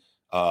him.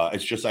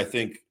 It's just, I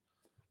think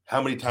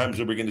how many times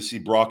are we going to see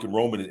Brock and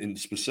Roman, and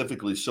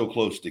specifically so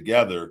close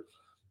together?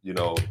 You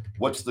know,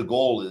 what's the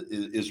goal?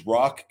 Is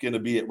Rock going to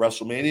be at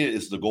WrestleMania?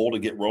 Is the goal to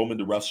get Roman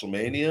to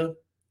WrestleMania?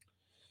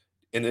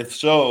 And if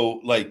so,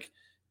 like,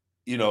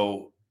 you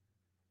know,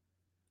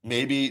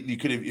 maybe you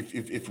could have,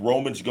 if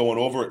Roman's going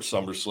over at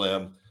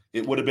SummerSlam,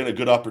 it would have been a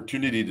good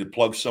opportunity to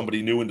plug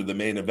somebody new into the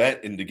main event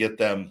and to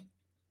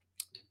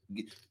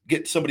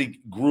get somebody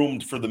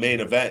groomed for the main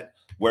event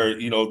where,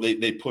 you know,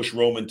 they push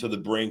Roman to the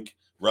brink,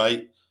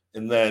 right?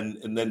 And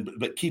then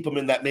but keep him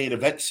in that main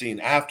event scene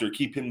after,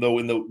 keep him though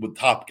with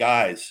top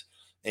guys,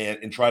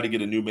 and try to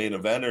get a new main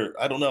eventer.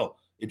 I don't know.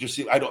 It just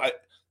seems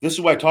this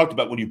is what I talked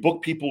about. When you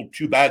book people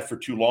too bad for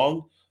too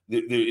long,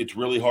 it's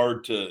really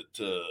hard to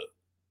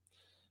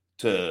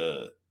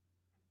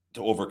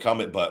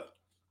overcome it. But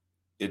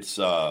it's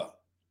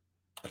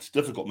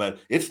difficult, man.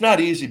 It's not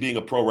easy being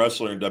a pro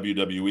wrestler in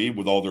WWE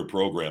with all their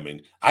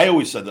programming. I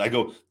always said that. I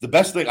go, the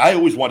best thing, I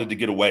always wanted to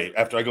get away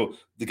after. I go,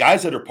 the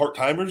guys that are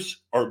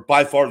part-timers are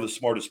by far the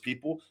smartest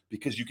people,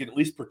 because you can at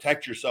least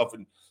protect yourself,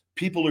 and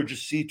people are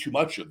just see too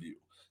much of you.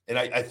 And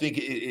I think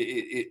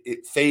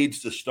it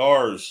fades the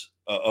stars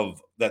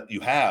of that you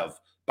have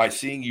by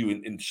seeing you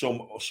in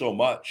so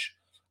much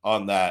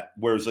on that.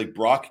 Whereas like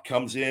Brock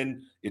comes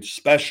in, it's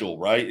special,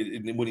 right?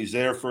 And when he's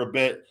there for a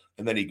bit,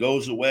 and then he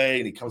goes away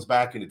and he comes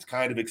back and it's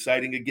kind of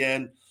exciting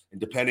again,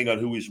 and depending on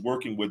who he's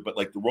working with. But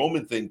like the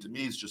Roman thing to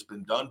me has just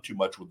been done too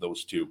much with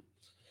those two.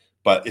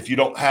 But if you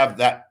don't have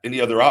that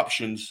any other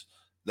options,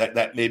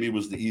 that maybe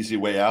was the easy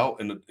way out.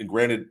 And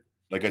granted,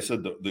 like I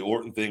said, the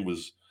Orton thing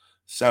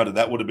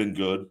that would have been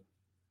good,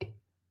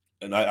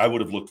 and I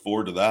would have looked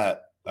forward to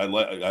that. I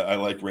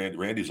like Randy.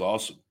 Randy's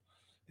awesome,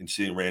 and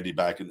seeing Randy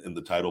back in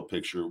the title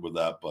picture with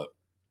that. But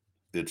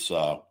it's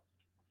you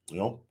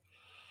know,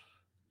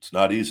 it's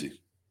not easy.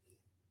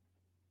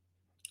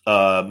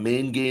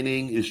 Main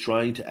gaining is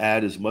trying to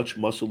add as much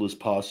muscle as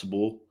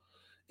possible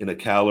in a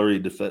calorie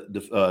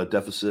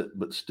deficit,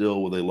 but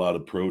still with a lot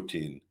of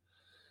protein.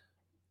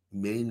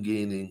 Main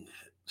gaining,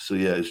 so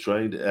yeah, is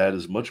trying to add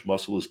as much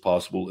muscle as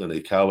possible in a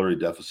calorie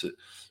deficit.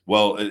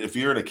 Well, if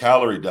you're in a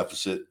calorie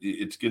deficit,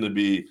 it's going to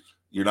be,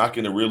 you're not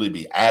going to really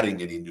be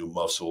adding any new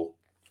muscle.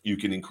 You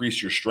can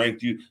increase your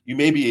strength. You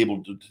may be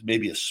able to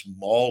maybe a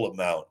small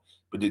amount,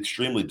 but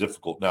extremely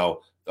difficult. Now,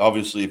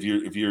 obviously,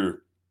 if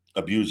you're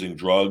abusing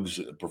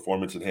drugs,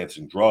 performance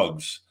enhancing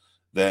drugs,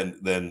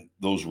 then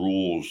those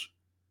rules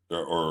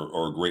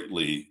are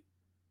greatly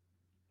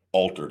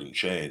altered and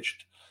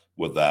changed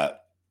with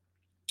that.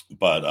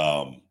 But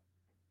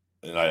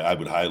and I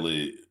would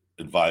highly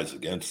advise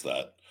against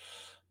that.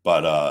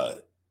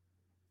 But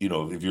you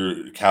know, if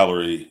you're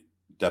calorie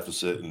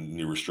deficit and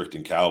you're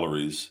restricting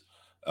calories,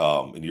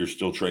 and you're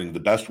still training, the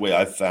best way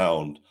I've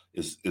found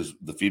is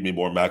the Feed Me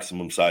More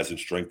maximum size and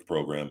strength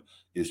program,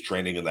 is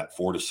training in that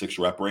 4 to 6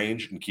 rep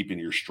range and keeping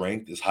your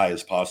strength as high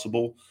as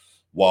possible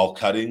while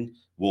cutting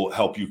will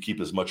help you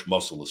keep as much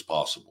muscle as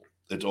possible.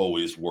 It's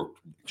always worked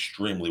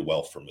extremely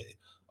well for me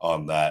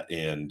on that.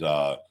 And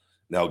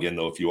now again,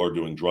 though, if you are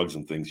doing drugs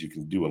and things, you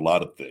can do a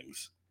lot of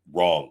things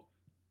wrong,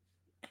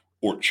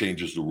 or it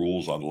changes the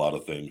rules on a lot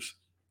of things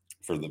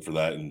for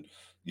that. And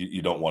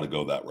you don't want to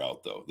go that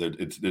route, though.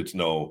 It's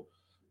no,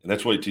 and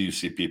that's why till you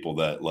see people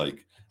that,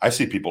 like, I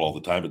see people all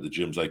the time at the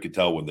gyms. I could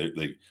tell when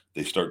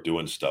they start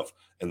doing stuff,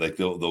 and like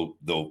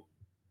they'll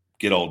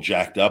get all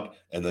jacked up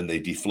and then they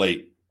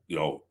deflate, you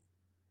know,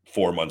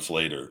 4 months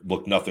later,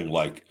 look nothing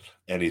like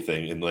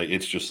anything. And like,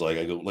 it's just like,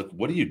 I go, like,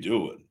 what are you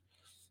doing?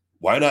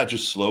 Why not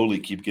just slowly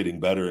keep getting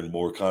better and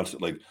more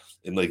constant? Like,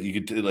 and like, you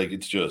could, like,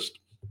 it's just,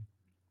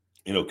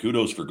 you know,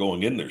 kudos for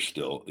going in there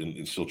still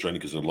and still training,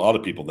 because there are a lot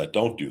of people that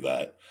don't do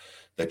that,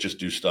 that just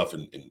do stuff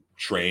and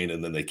train,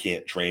 and then they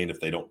can't train if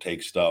they don't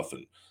take stuff.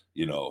 And,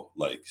 you know,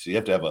 like, so you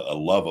have to have a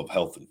love of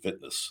health and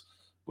fitness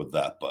with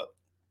that. But,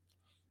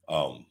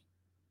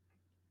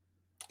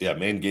 yeah,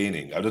 main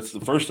gaining. That's the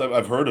first time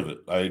I've heard of it.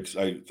 I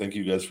thank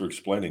you guys for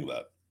explaining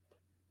that.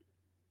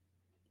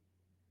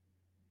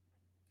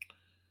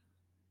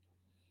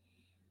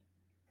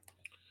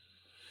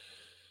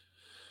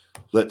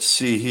 Let's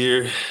see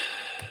here.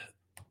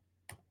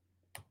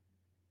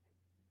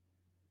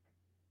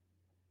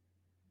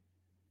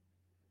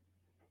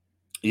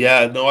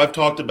 Yeah, no, I've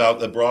talked about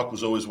that. Brock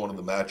was always one of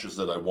the matches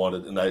that I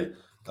wanted, and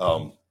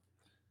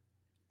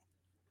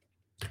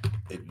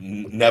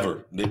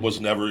it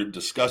was never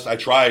discussed. I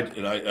tried,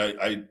 and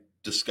I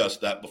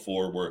discussed that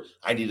before, where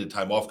I needed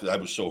time off because I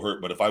was so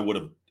hurt. But if I would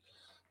have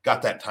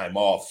got that time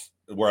off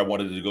where I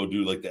wanted to go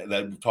do like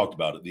that we talked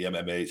about it, the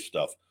MMA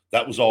stuff,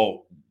 that was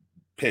all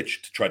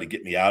pitched to try to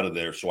get me out of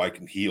there so I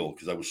can heal,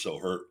 because I was so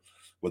hurt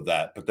with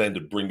that. But then to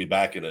bring me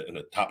back in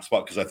a top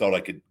spot, because I thought I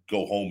could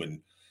go home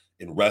and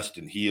rest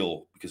and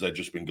heal, because I'd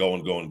just been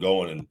going.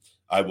 And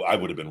I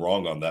would have been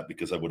wrong on that,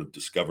 because I would have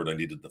discovered I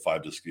needed the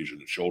 5-disc fusion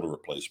and shoulder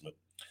replacement,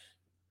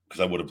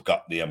 because I would have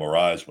gotten the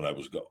MRIs when I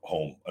was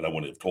home, and I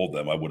wouldn't have told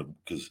them. I would have,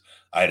 because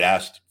I had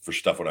asked for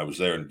stuff when I was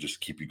there, and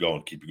just keep you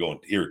going.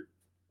 Here,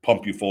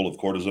 pump you full of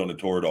cortisone and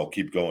Toradol,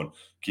 keep going.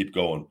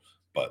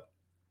 But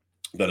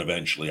then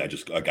eventually I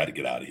got to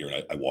get out of here,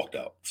 and I walked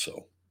out.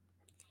 So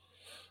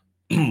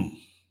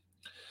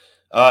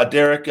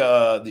Derek,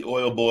 the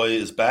oil boy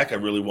is back. I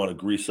really want to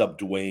grease up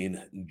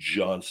Dwayne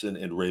Johnson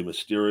and Rey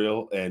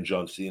Mysterio and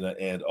John Cena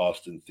and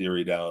Austin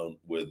Theory down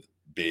with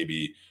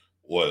baby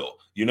oil.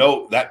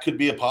 That could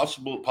be a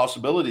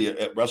possibility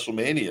at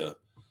WrestleMania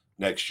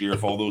next year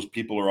if all those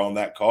people are on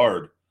that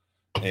card.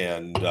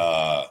 And,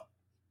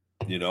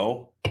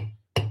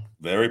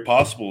 very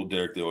possible,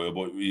 Derek the oil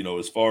boy.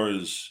 As far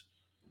as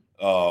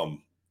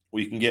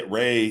we can get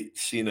Rey,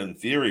 Cena, and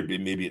Theory,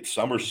 maybe at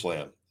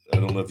SummerSlam. I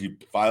don't know if you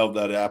filed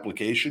that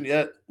application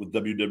yet with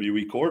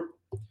WWE Corp.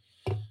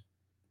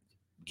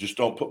 Just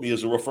don't put me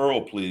as a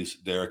referral, please,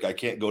 Derek. I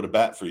can't go to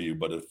bat for you,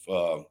 but if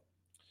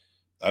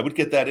I would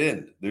get that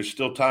in, there's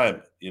still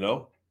time.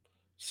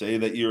 Say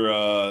that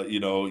you're,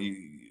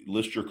 you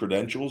list your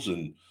credentials,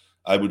 and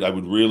I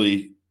would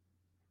really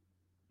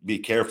be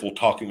careful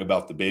talking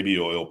about the baby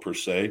oil per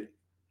se,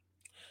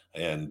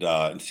 and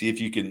see if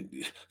you can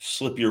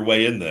slip your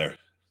way in there.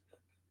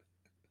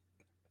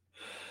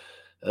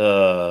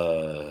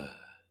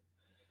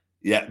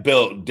 Yeah,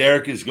 Bill,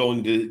 Derek is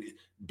going to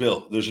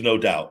Bill. There's no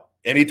doubt.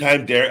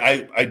 Anytime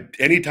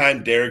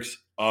anytime Derek's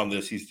on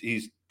this,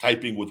 he's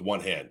typing with one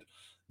hand.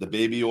 The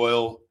baby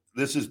oil.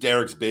 This is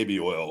Derek's baby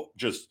oil.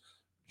 Just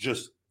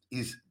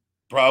he's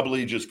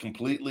probably just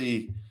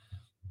completely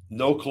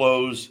no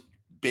clothes,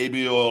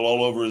 baby oil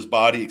all over his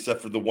body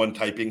except for the one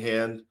typing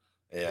hand,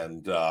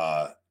 and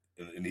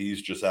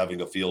he's just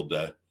having a field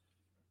day,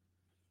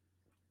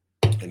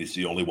 and he's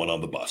the only one on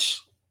the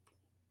bus.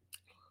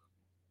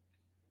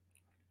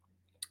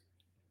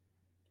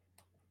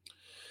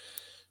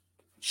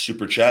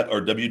 Super chat,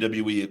 are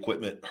WWE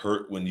equipment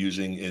hurt when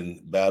using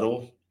in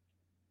battle?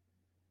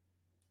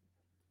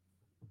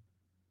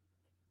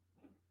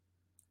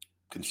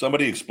 Can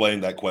somebody explain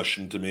that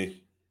question to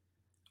me?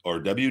 Are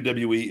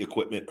WWE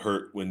equipment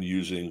hurt when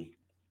using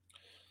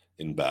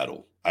in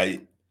battle?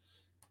 I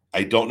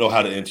don't know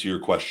how to answer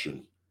your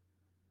question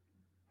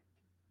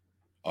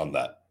on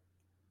that,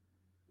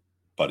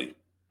 buddy.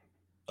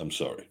 I'm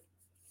sorry.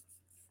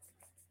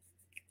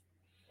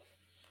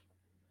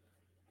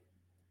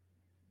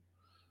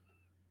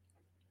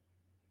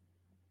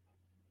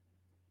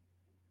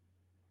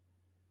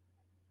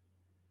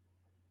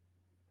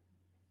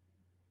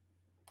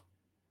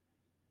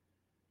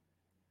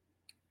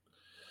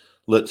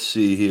 Let's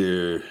see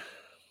here.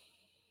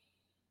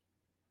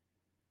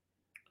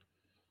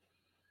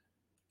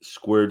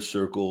 Squared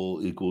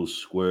circle equals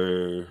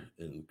square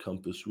and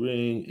compass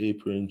ring,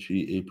 apron,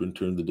 G, apron,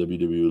 turn the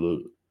WWE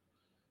logo.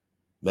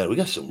 Man, we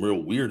got some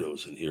real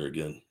weirdos in here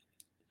again.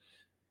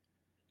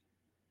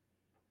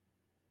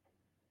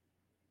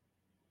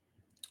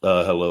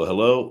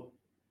 Hello.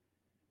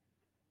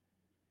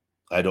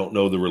 I don't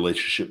know the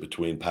relationship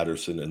between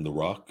Patterson and The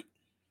Rock.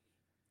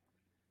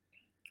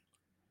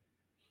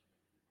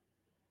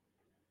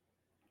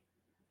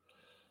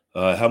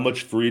 How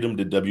much freedom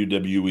did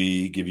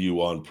WWE give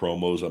you on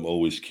promos? I'm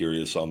always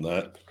curious on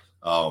that.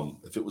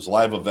 If it was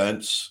live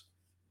events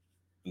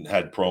and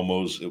had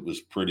promos, it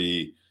was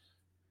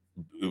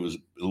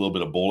a little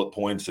bit of bullet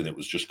points, and it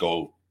was just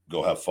go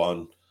have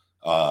fun.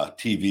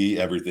 TV,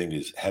 everything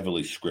is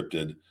heavily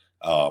scripted,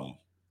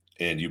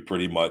 and you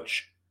pretty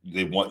much,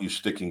 they want you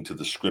sticking to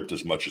the script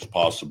as much as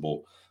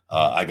possible.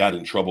 I got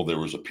in trouble. There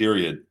was a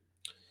period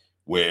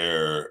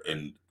where,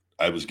 and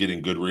I was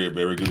getting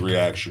very good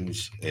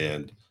reactions,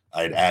 and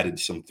I'd added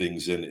some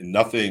things in, and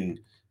nothing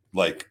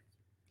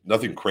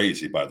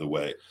crazy, by the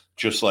way.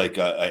 Just like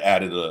I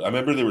added I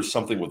remember there was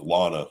something with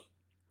Lana,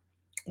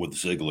 with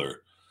Ziggler,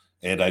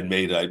 and I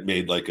made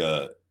like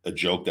a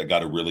joke that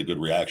got a really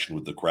good reaction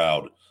with the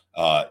crowd.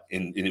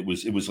 And it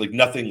was like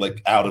nothing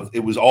like out of,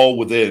 it was all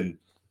within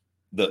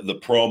the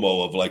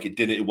promo of like,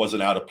 it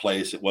wasn't out of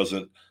place. It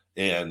wasn't.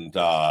 And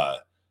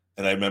I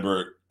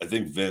remember, I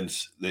think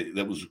Vince,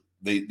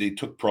 they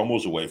took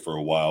promos away for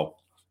a while.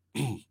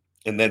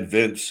 And then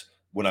Vince,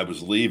 when I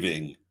was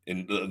leaving,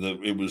 and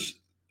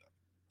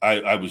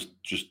I was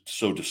just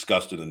so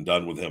disgusted and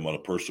done with him on a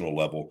personal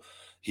level.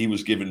 He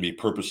was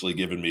purposely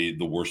giving me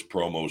the worst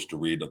promos to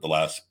read the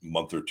last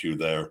month or two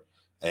there,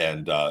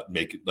 and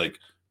make it like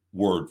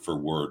word for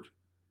word.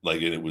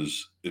 Like,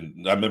 and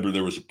I remember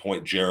there was a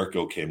point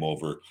Jericho came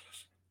over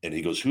and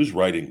he goes, "Who's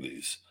writing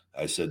these?"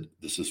 I said,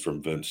 "This is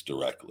from Vince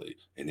directly."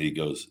 And he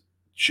goes,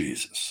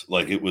 "Jesus."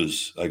 Like, it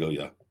was, I go,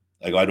 "Yeah."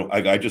 I go, I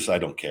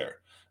don't care.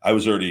 I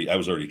was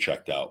already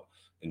checked out.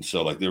 And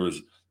so, like, there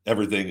was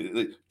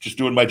everything, just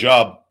doing my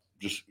job,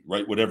 just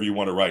write whatever you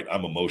want to write.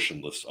 I'm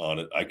emotionless on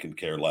it. I can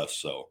care less.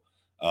 So,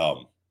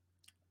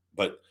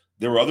 but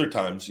there were other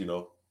times,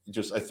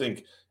 I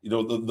think,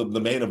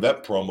 the main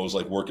event promos,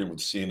 like working with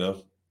Cena,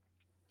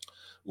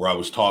 where I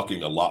was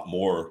talking a lot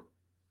more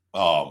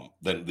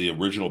than the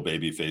original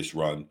babyface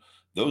run.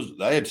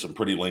 I had some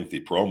pretty lengthy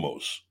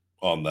promos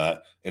on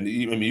that. And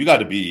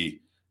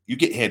you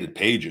get handed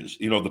pages.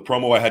 The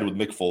promo I had with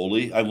Mick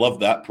Foley, I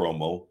love that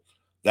promo.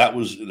 That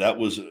was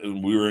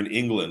we were in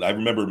England. I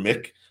remember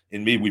Mick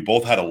and me, we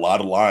both had a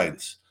lot of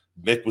lines.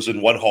 Mick was in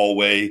one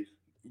hallway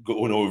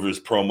going over his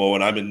promo,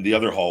 and I'm in the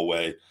other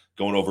hallway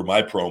going over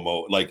my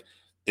promo. Like,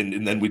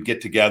 and then we'd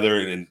get together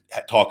and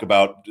talk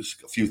about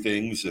just a few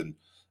things. And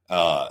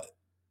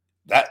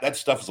that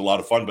stuff is a lot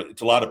of fun, but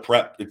it's a lot of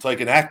prep. It's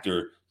like an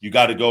actor. You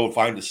got to go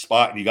find a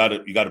spot, and you got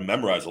to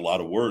memorize a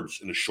lot of words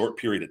in a short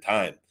period of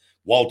time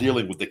while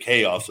dealing with the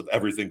chaos of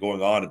everything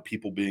going on and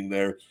people being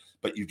there.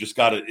 But you just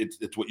got to,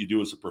 it's what you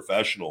do as a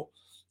professional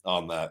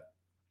on that.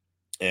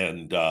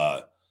 And,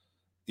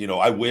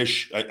 I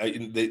wish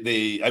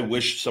I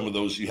wish some of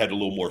those you had a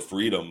little more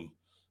freedom,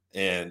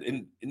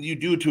 and you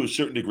do to a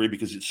certain degree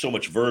because it's so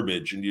much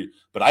verbiage.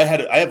 But I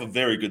have a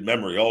very good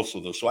memory also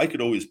though, so I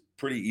could always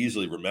pretty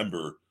easily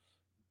remember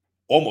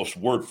almost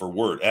word for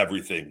word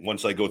everything.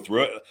 Once I go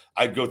through it,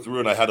 I'd go through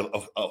and I had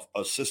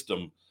a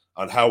system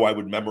on how I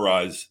would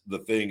memorize the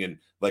thing, and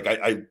like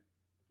I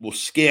will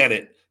scan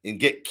it and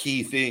get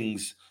key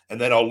things, and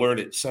then I'll learn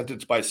it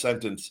sentence by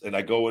sentence, and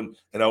I go in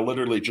and I'll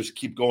literally just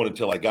keep going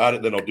until I got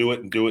it. Then I'll do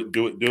it and do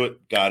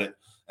it, got it.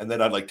 And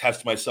then I'd like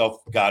test myself,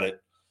 got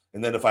it.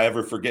 And then if I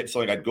ever forget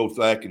something, I'd go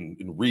back and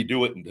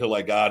redo it until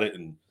I got it.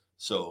 And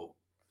so,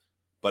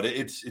 but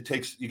it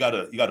takes, you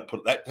gotta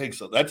put,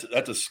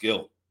 that's a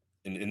skill.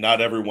 And not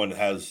everyone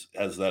has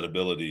that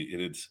ability.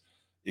 And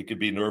it could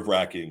be nerve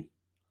wracking,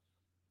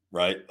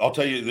 right? I'll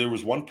tell you, there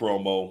was one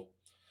promo,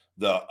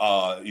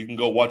 you can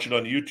go watch it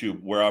on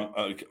YouTube, where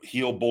I'm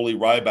heel bully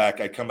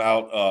Ryback. I come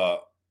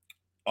out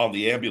on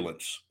the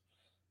ambulance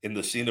in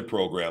the Cena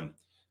program.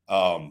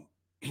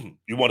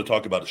 You want to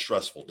talk about a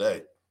stressful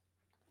day?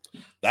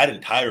 That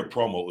entire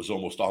promo was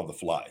almost on the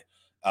fly,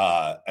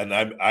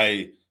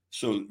 and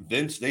so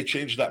Vince, they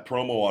changed that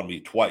promo on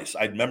me twice.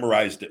 I'd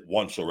memorized it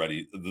once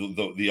already,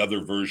 the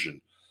other version,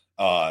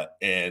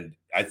 and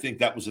I think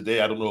that was a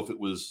day. I don't know if it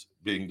was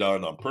being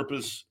done on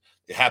purpose.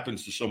 It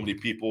happens to so many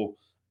people.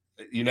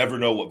 You never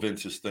know what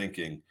Vince is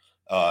thinking.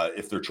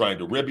 If they're trying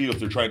to rib you, if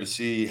they're trying to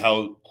see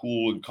how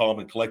cool and calm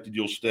and collected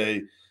you'll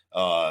stay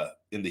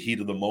in the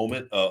heat of the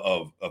moment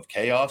of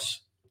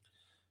chaos.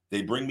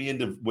 They bring me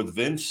into with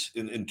Vince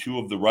and two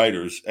of the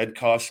writers, Ed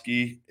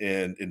Koskey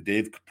and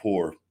Dave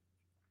Kapoor.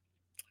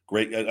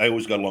 Great. I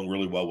always got along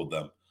really well with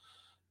them.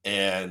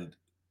 And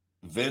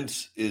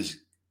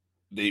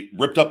they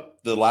ripped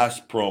up the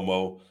last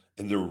promo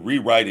and they're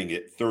rewriting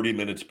it 30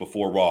 minutes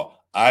before Raw.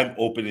 I'm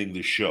opening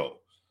the show.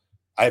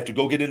 I have to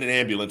go get in an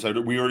ambulance.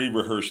 We already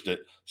rehearsed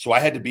it. So I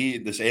had to be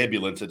in this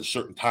ambulance at a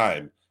certain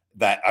time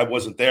that I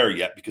wasn't there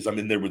yet because I'm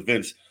in there with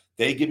Vince.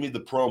 They give me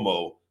the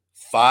promo,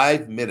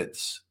 5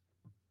 minutes,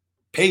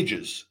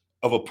 pages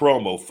of a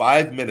promo,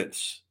 5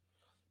 minutes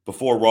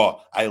before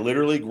Raw. I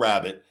literally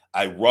grab it.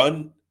 I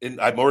run, and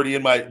I'm already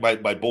in my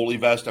bully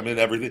vest. I'm in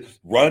everything.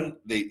 Run.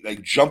 They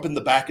jump in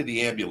the back of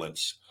the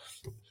ambulance.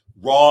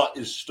 Raw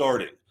is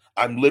starting.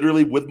 I'm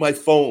literally with my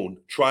phone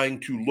trying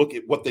to look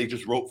at what they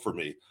just wrote for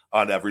me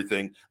on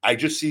everything. I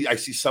see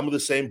some of the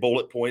same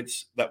bullet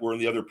points that were in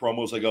the other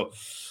promos. I go,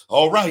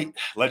 all right,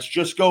 let's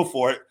just go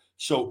for it.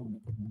 So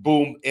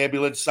boom,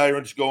 ambulance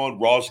sirens going,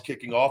 Raw's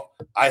kicking off.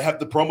 I have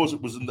the promos.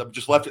 It was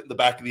just left it in the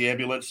back of the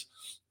ambulance,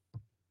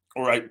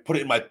 or I put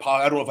it in my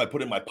pocket. I don't know if I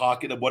put it in my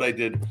pocket of what I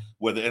did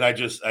with it. And I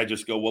just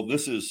go, well,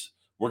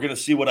 we're going to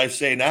see what I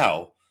say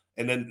now.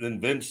 And then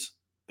Vince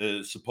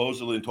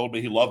supposedly told me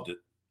he loved it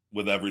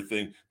with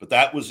everything, but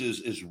that was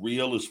as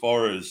real as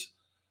far as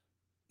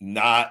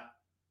not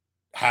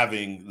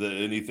having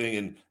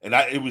anything.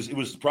 It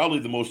was probably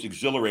the most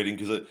exhilarating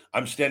because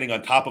I'm standing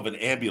on top of an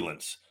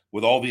ambulance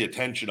with all the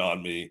attention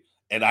on me,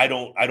 and I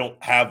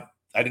didn't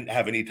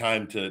have any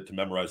time to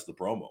memorize the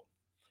promo.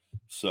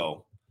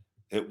 So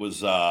it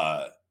was,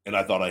 and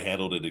I thought I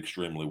handled it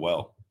extremely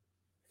well.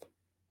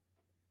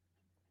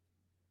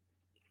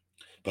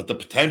 But the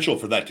potential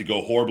for that to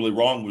go horribly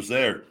wrong was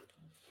there.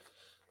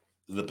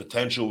 The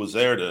potential was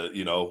there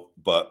to,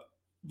 but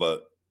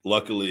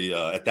luckily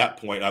at that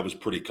point I was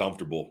pretty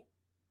comfortable.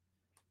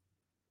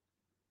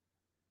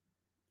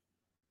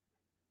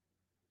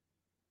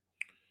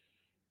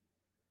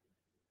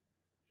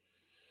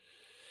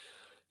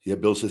 Yeah,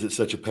 Bill says it's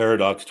such a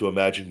paradox to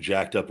imagine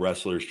jacked up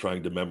wrestlers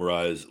trying to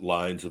memorize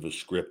lines of a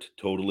script.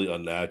 Totally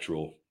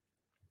unnatural.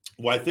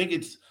 Well, I think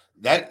it's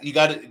that you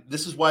got to.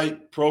 This is why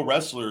pro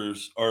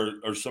wrestlers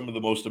are some of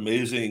the most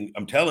amazing.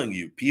 I'm telling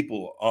you,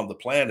 people on the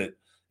planet.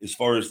 As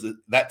far as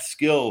that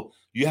skill,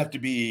 you have to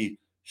be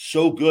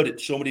so good at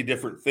so many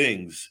different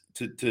things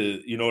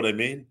to you know what I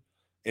mean.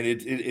 And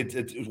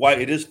it's why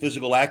it is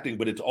physical acting,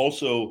 but it's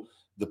also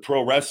the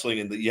pro wrestling,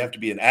 and that you have to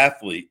be an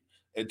athlete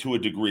to a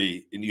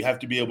degree, and you have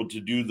to be able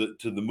to do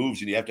the moves,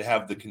 and you have to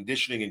have the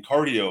conditioning and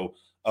cardio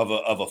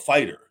of a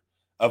fighter.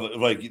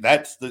 Like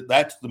that's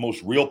the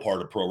most real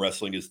part of pro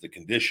wrestling is the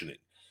conditioning.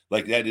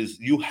 Like that is,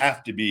 you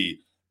have to be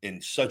in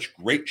such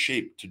great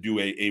shape to do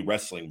a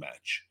wrestling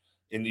match.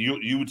 And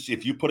you would see,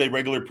 if you put a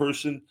regular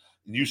person,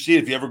 and you see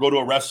if you ever go to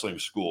a wrestling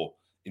school,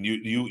 and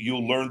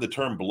you'll learn the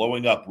term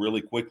blowing up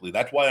really quickly.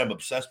 That's why I'm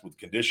obsessed with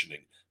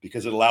conditioning,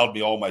 because it allowed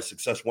me all my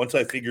success. Once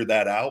I figured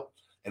that out,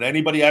 and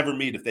anybody I ever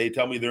meet, if they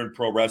tell me they're in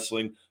pro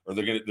wrestling or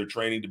they're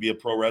training to be a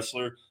pro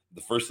wrestler,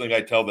 the first thing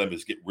I tell them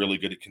is get really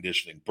good at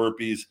conditioning,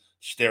 burpees,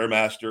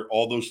 stairmaster,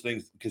 all those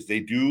things, because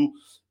they do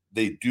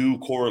they do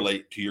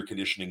correlate to your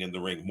conditioning in the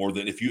ring more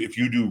than if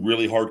you do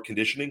really hard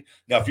conditioning.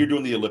 Now, if you're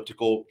doing the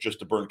elliptical just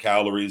to burn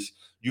calories,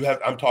 you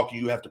have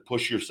to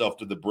push yourself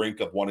to the brink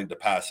of wanting to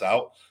pass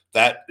out.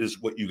 That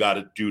is what you got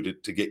to do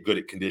to get good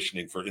at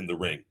conditioning for in the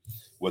ring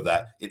with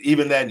that. And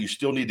even then, you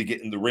still need to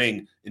get in the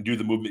ring and do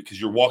the movement because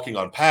you're walking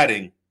on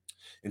padding.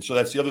 And so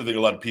that's the other thing.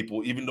 A lot of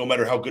people, even no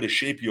matter how good a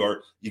shape you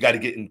are, you got to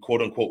get in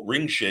quote unquote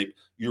ring shape.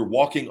 You're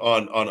walking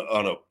on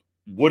a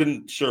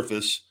wooden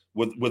surface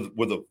with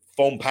a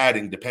foam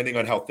padding, depending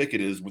on how thick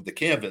it is with the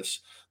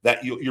canvas,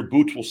 that your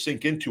boots will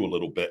sink into a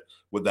little bit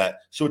with that.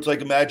 So it's like,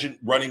 imagine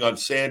running on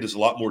sand is a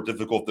lot more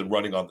difficult than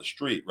running on the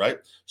street, right?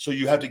 So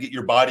you have to get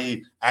your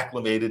body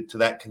acclimated to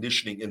that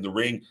conditioning in the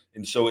ring.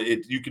 And so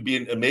you could be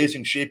in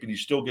amazing shape and you're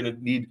still going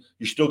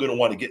to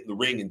want to get in the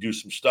ring and do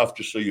some stuff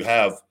just so you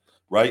have,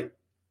 right?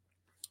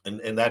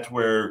 And that's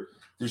where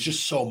there's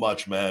just so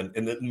much, man.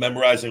 And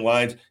memorizing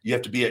lines, you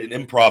have to be an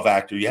improv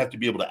actor. You have to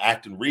be able to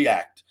act and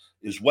react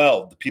as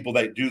well. The people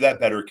that do that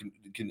better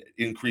can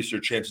increase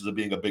their chances of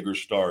being a bigger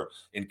star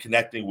and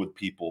connecting with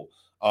people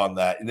on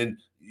that. And then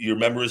your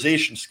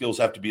memorization skills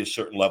have to be a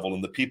certain level.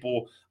 And the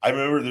people, I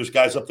remember there's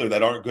guys up there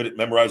that aren't good at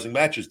memorizing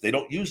matches. They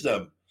don't use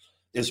them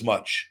as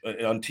much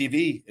on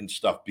TV and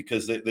stuff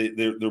because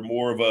they're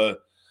more of a,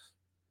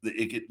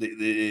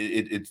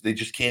 they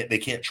just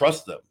can't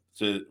trust them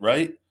to,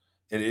 right.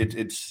 And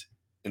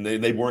they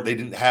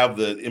didn't have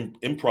the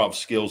improv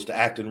skills to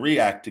act and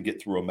react to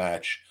get through a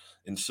match.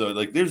 And so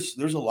like, there's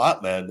a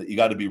lot, man, that you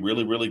got to be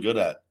really, really good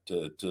at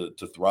to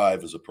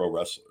thrive as a pro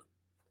wrestler.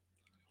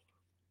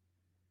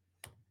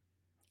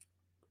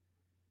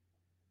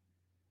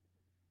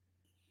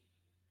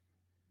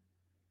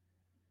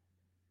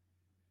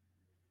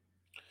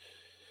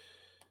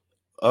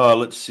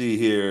 Let's see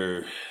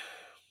here.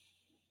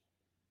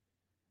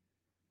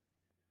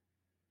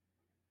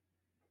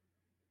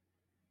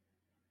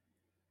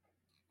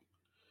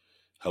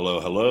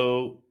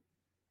 Hello.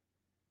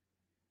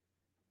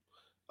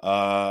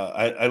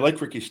 I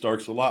like Ricky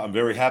Starks a lot. I'm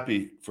very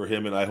happy for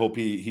him, and I hope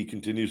he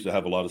continues to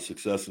have a lot of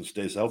success and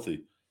stays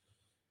healthy.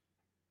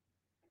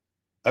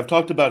 I've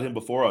talked about him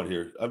before on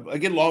here. I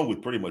get along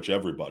with pretty much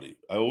everybody.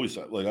 I always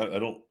like I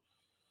don't.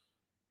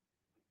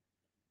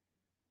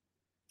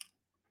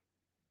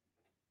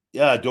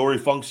 Yeah, Dory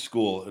Funk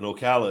School in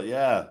Ocala.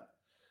 Yeah,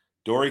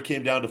 Dory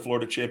came down to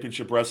Florida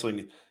Championship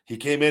Wrestling. He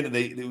came in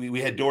and we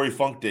had Dory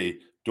Funk Day.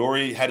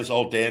 Dory had us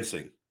all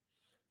dancing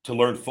to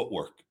learn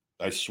footwork.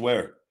 I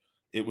swear,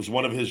 it was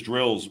one of his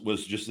drills.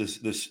 Was just this.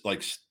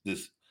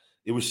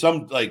 It was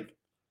some like,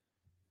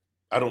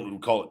 I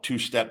don't call it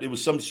 2-step. It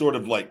was some sort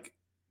of like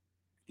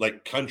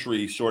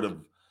country sort of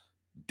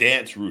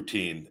dance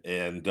routine,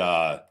 and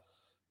I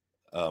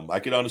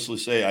can honestly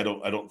say I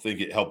don't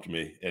think it helped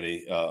me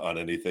any on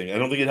anything. I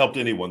don't think it helped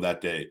anyone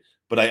that day,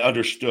 but I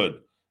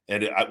understood,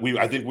 and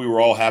I think we were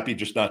all happy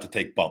just not to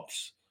take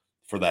bumps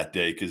for that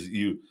day because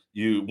you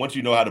once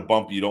you know how to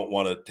bump, you don't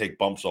want to take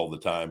bumps all the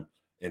time,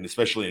 and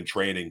especially in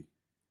training.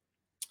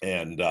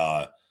 And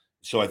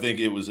so I think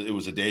it was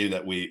a day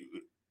that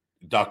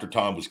Dr.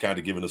 Tom was kind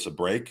of giving us a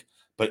break,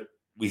 but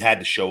we had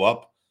to show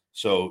up.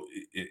 So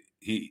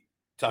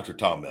Dr.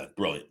 Tom, man,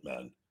 brilliant,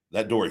 man.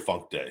 That Dory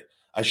Funk Day.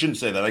 I shouldn't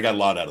say that. I got a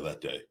lot out of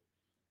that day.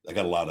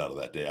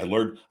 I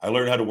learned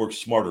how to work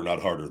smarter,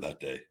 not harder that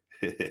day.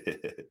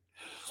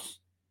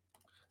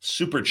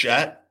 Super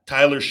chat.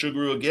 Tyler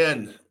Sugaru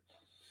again.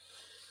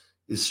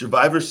 In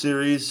Survivor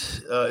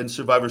Series,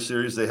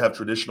 they have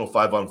traditional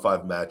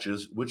 5-on-5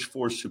 matches. Which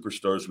 4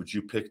 superstars would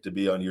you pick to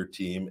be on your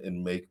team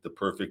and make the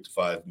perfect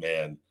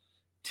 5-man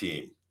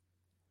team?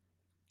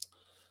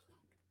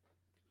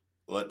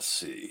 Let's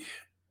see.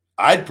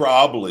 I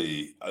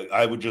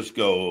would just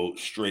go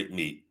straight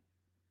meat.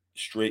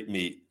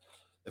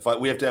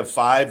 We have to have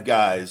 5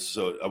 guys,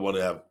 so we're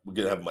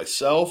gonna have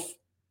myself,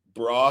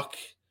 Brock,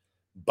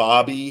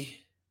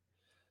 Bobby,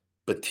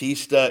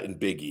 Batista, and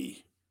Big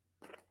E.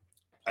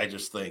 I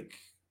just think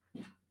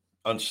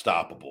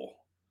unstoppable.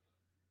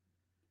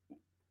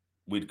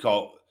 We would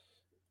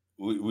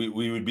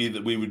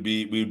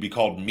be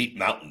called Meat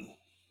Mountain.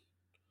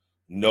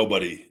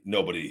 Nobody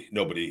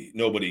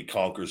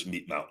conquers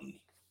Meat Mountain.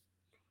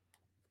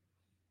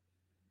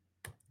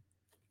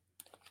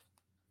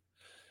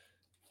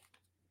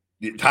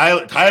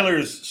 Tyler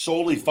is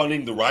solely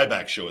funding the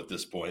Ryback show at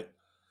this point.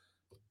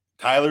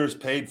 Tyler's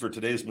paid for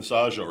today's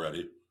massage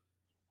already.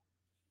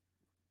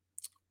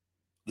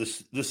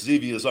 This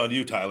Zevia is on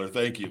you, Tyler.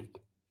 Thank you.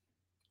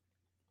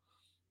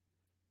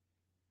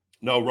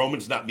 No,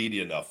 Roman's not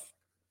meaty enough.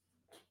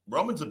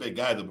 Roman's a big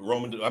guy.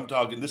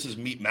 This is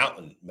Meat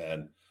Mountain,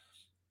 man.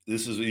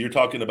 You're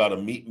talking about a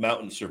Meat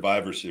Mountain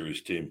Survivor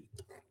Series team.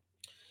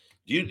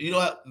 Do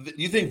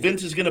you think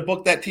Vince is going to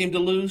book that team to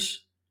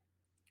lose?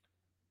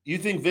 You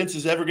think Vince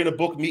is ever going to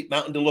book Meat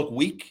Mountain to look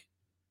weak?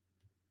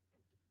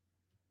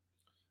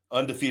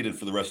 Undefeated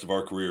for the rest of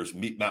our careers.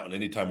 Meat Mountain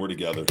anytime we're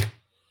together.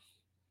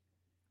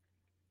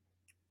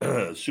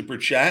 Super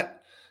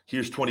chat.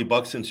 Here's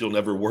 $20 since you'll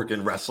never work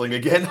in wrestling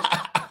again.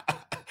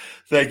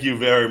 Thank you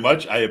very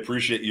much. I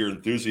appreciate your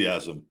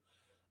enthusiasm.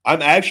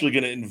 I'm actually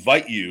going to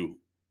invite you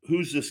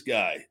Who's this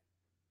guy?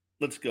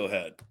 Let's go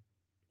ahead.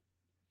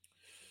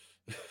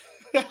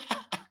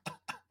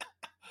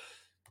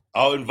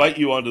 I'll invite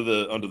you onto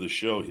the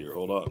show here.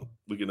 Hold on.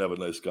 We can have a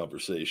nice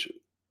conversation.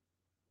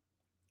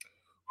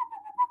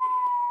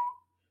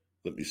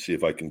 Let me see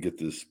if I can get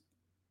this.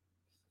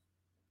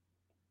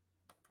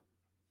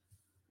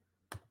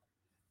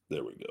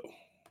 There we go.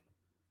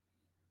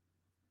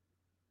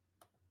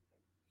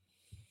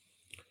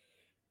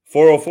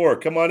 404,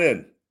 come on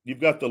in. You've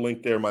got the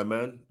link there, my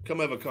man. Come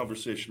have a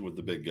conversation with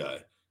the big guy.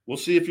 We'll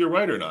see if you're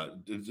right or not.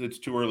 It's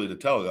too early to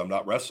tell. I'm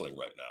not wrestling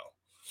right now.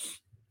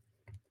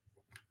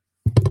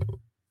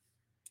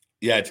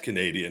 Yeah, it's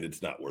Canadian.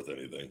 It's not worth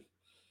anything.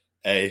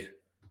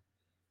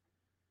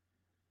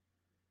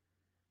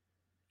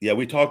 Yeah,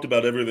 we talked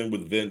about everything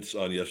with Vince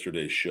on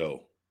yesterday's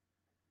show.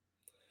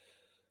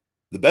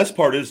 The best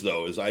part is,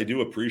 though, is I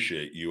do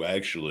appreciate you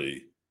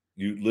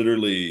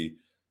literally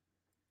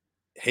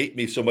hate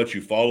me so much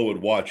you follow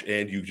and watch,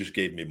 and you just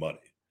gave me money.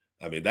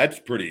 I mean, that's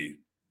pretty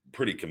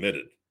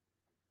committed.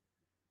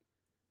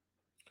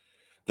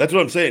 That's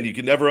what I'm saying. You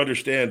can never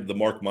understand the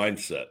Mark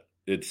mindset.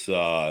 It's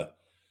they're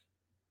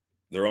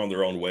on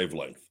their own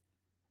wavelength.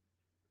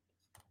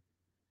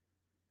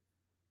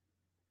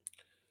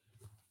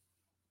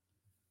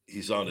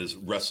 He's on his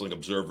Wrestling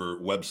Observer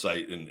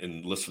website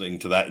and listening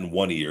to that in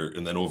one ear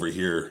and then over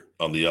here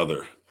on the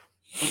other.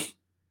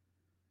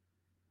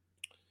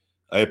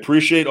 I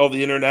appreciate all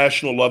the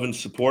international love and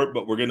support,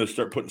 but we're going to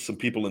start putting some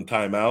people in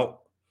timeout.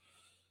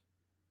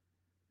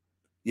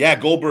 Yeah,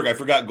 Goldberg. I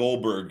forgot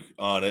Goldberg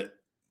on it,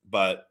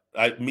 but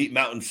I Meat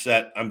Mountain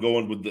set. I'm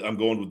going with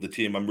the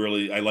team.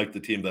 I like the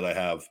team that I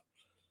have.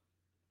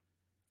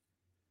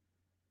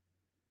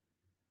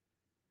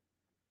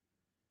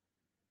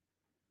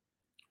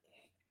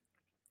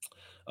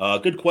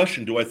 Good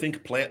question. Do I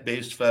think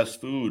plant-based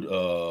fast food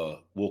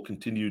will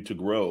continue to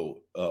grow?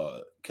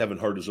 Kevin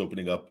Hart is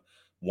opening up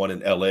one in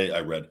LA. I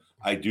read.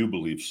 I do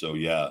believe so.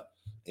 Yeah,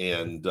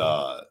 and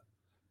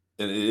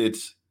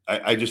it's.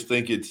 I just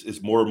think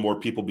it's more and more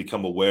people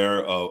become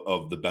aware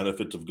of the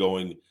benefits of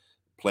going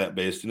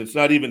plant-based, and it's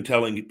not even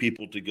telling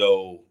people to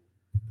go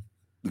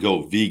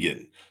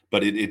vegan,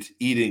 but it's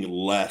eating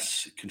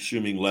less,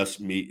 consuming less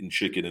meat and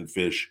chicken and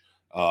fish,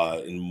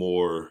 and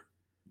more.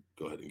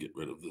 Go ahead and get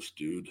rid of this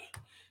dude.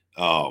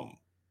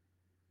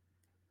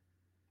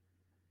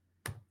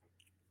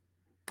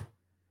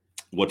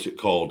 What's it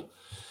called?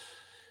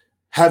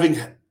 Having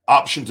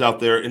options out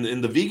there,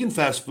 and the vegan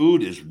fast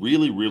food is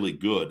really, really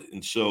good.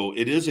 And so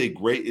it is a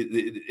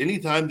great,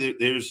 anytime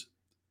there's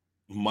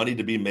money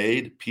to be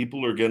made,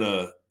 people are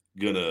gonna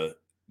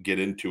get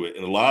into it.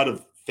 And a lot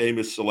of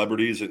famous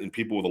celebrities and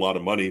people with a lot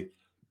of money,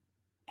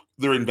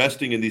 they're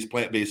investing in these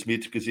plant-based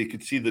meats because you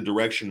can see the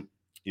direction,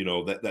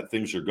 that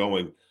things are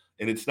going.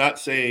 And it's not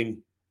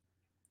saying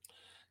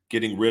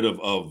getting rid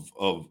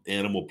of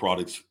animal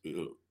products,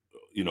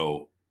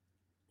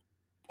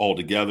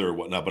 altogether or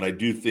whatnot, but I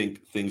do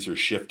think things are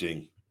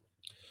shifting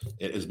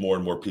as more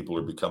and more people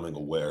are becoming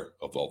aware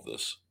of all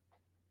this.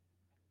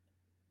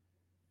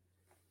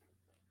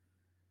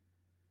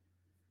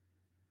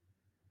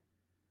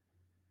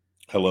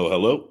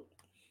 Hello.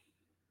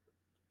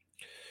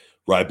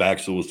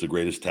 Ryback was the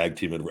greatest tag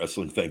team in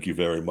wrestling. Thank you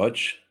very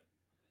much.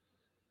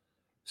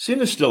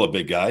 Cena's still a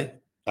big guy,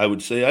 I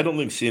would say. I don't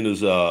think Cena's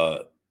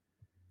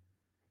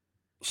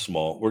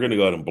small. We're going to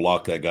go ahead and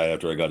block that guy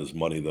after I got his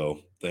money,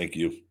 though. Thank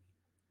you.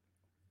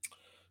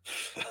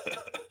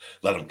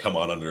 Let him come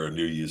on under a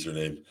new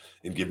username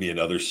and give me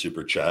another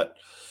super chat.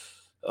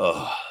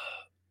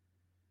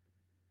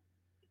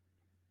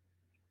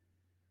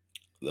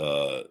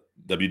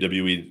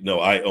 WWE. No,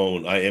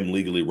 I am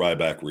legally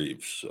Ryback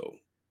Reeves. So,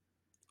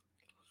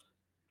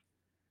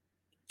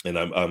 and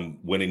I'm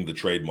winning the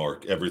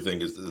trademark.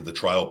 Everything is the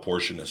trial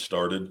portion has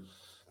started.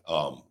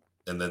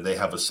 And then they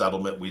have a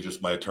settlement.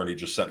 My attorney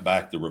just sent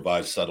back the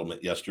revised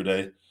settlement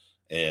yesterday,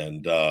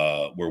 and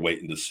we're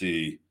waiting to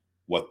see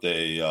what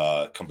they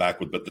come back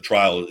with. But the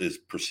trial is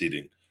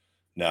proceeding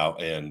now,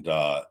 and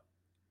I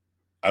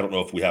don't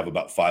know if we have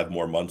about 5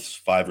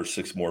 or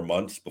 6 more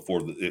months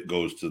before it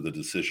goes to the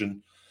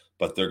decision.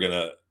 But they're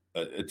gonna.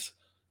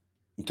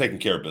 I'm taking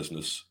care of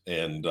business,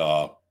 and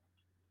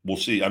we'll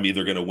see. I'm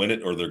either going to win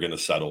it or they're going to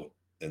settle,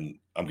 and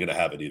I'm going to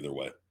have it either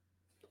way.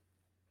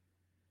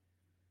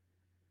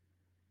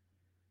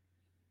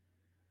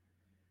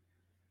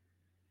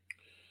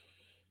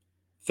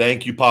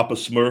 Thank you, Papa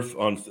Smurf,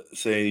 on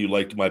saying you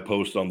liked my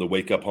post on the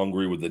Wake Up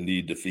Hungry with the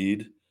Need to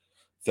Feed.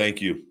 Thank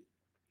you.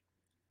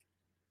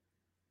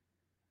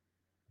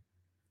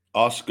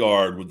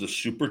 Oscar with the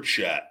super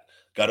chat.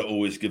 Got to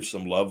always give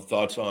some love.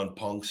 Thoughts on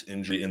Punk's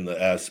injury in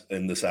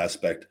this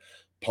aspect?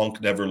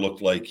 Punk never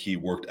looked like he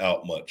worked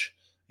out much.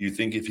 You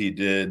think if he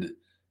did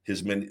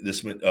many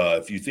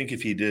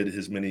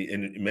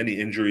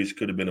injuries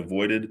could have been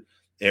avoided?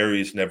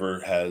 Aries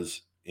never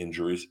has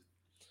injuries.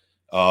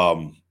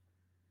 I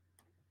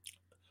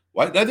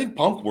think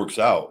Punk works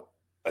out.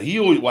 I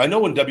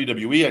know in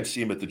WWE I'd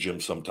see him at the gym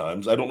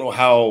sometimes. I don't know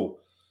how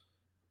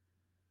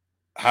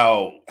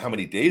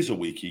many days a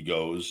week he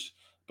goes,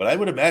 But I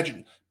would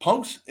imagine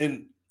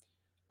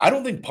I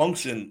don't think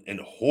Punk's in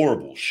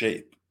horrible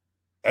shape.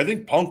 I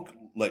think Punk,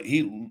 like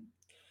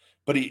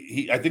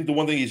I think the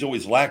one thing he's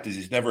always lacked is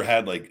he's never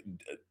had like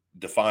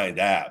defined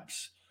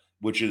abs,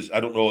 which is, I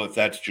don't know if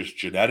that's just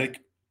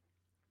genetic.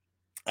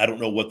 I don't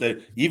know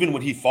even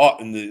when he fought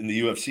in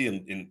the UFC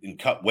in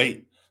cut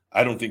weight,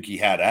 I don't think he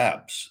had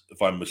abs,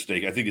 if I'm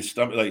mistaken. I think his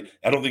stomach,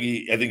 I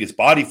think his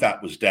body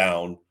fat was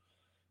down,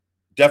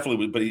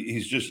 definitely, but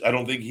he's just, I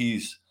don't think he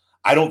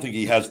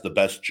has the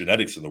best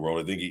genetics in the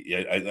world.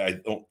 I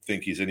don't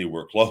think he's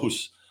anywhere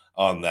close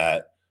on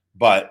that.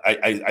 But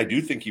I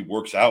do think he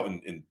works out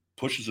and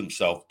pushes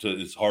himself to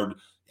his hard.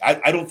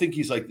 I don't think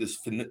he's like this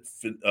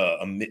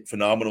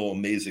phenomenal,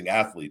 amazing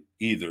athlete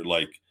either.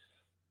 Like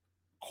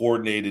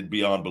coordinated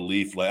beyond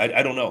belief. Like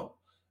I don't know.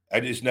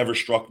 I just never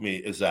struck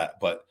me as that.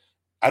 But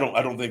I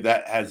don't think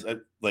that has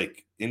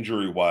like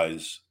injury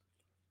wise.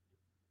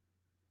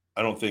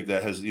 I don't think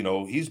that has,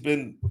 he's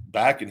been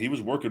back and he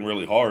was working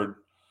really hard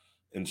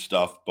and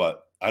stuff,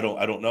 but I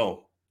don't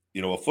know.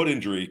 A foot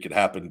injury could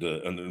happen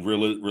and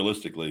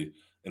realistically,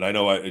 and I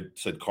know I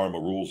said karma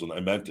rules and I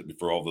meant it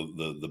for all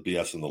the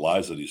BS and the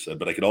lies that he said,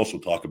 but I could also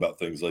talk about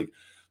things like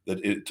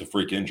that it's a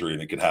freak injury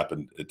and it could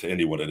happen to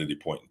anyone at any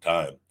point in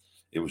time.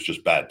 It was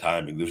just bad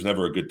timing. There's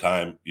never a good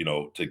time,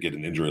 to get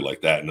an injury like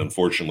that. And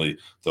unfortunately,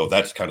 though,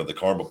 that's kind of the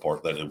karma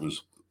part, that it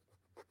was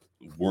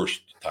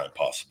worst time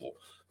possible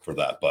for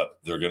that. But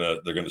they're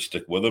gonna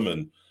stick with him,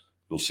 and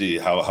we'll see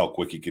how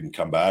quick he can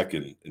come back.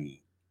 And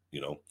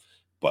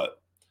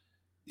but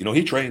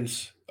he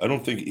trains. I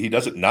don't think he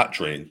doesn't not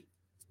train.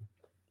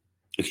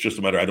 It's just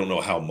a matter. I don't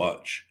know how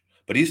much,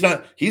 but he's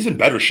in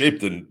better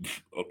shape than,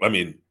 I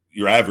mean,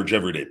 your average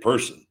everyday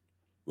person,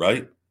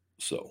 right?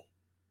 So.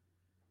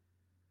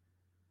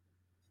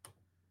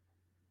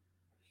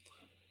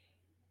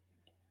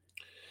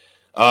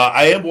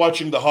 I am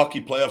watching the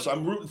hockey playoffs.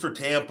 I'm rooting for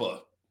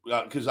Tampa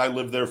because I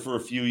lived there for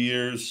a few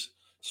years.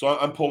 So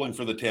I'm pulling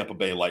for the Tampa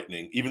Bay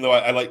Lightning, even though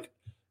I like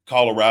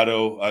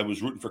Colorado. I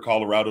was rooting for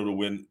Colorado to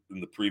win in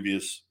the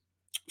previous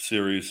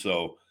series.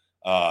 So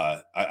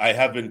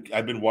I've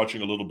been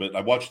watching a little bit.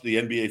 I watched the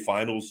NBA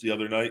Finals the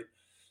other night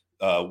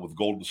with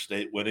Golden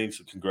State winning.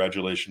 So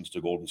congratulations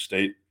to Golden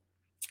State.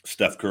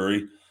 Steph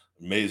Curry,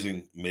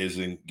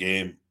 amazing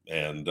game,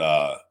 and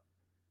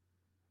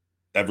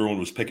everyone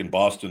was picking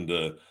Boston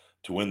to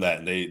win that,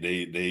 and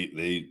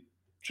they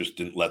just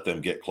didn't let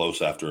them get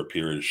close after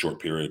a short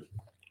period.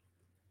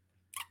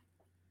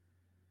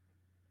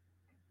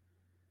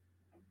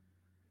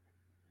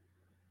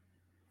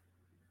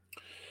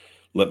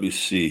 Let me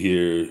see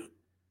here.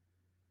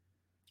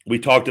 We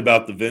talked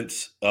about the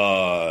Vince.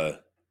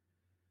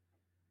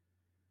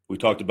 We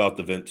talked about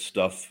the Vince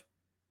stuff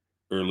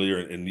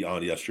earlier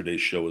on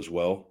yesterday's show as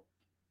well.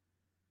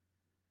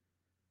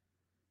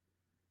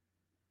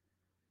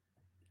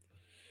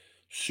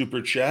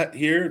 Super chat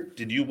here.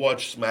 Did you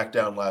watch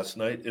SmackDown last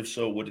night? If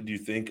so, what did you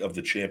think of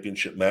the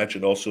championship match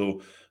and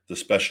also the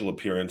special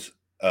appearance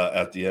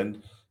at the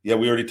end? Yeah,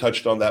 we already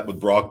touched on that with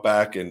Brock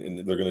back,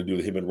 and they're going to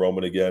do him and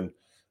Roman again.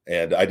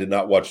 And I did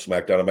not watch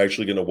SmackDown. I'm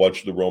actually going to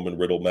watch the Roman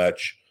Riddle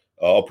match.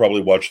 I'll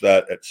probably watch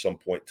that at some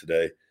point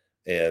today,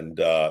 and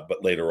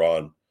but later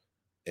on,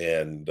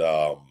 and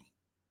I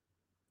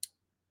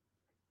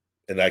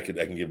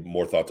can give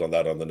more thoughts on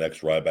that on the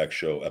next Ryback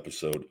show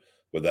episode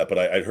with that. But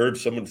I heard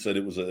someone said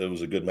it was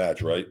a good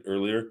match right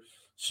earlier.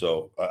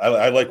 So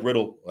I like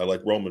Riddle. I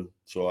like Roman.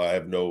 So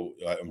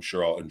I'm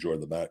sure I'll enjoy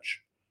the match.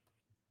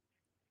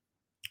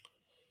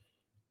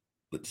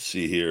 Let's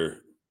see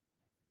here.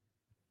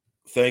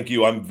 Thank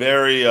you. I'm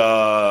very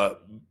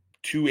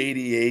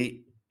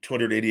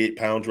 288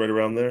 pounds, right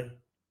around there.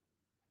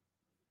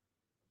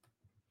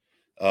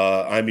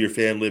 I'm your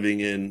fan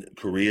living in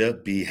Korea.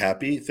 Be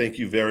happy. Thank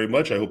you very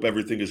much. I hope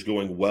everything is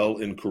going well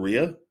in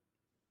Korea.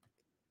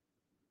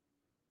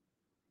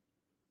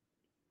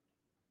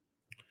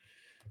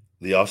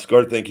 The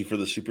Oscar, thank you for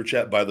the super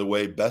chat. By the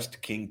way,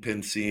 best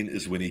Kingpin scene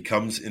is when he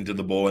comes into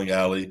the bowling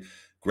alley,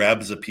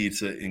 grabs a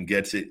pizza, and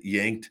gets it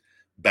yanked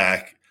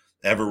back.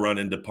 Ever run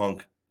into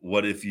Punk?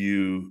 What if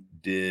you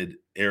did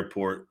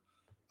Airport?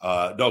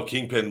 No,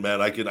 Kingpin, man.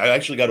 I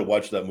actually got to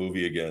watch that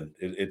movie again.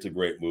 It's a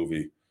great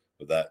movie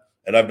with that.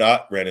 And I've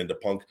not ran into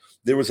Punk.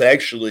 There was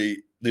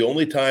actually the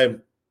only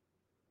time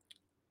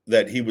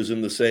that he was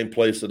in the same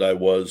place that I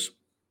was,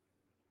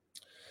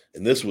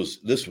 and this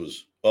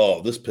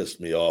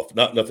pissed me off.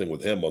 Nothing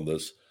with him on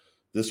this.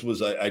 This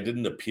was I did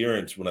an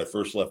appearance when I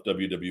first left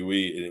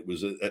WWE, and it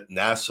was at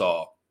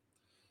Nassau,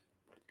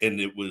 and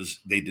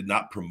they did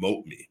not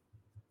promote me,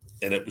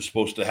 and it was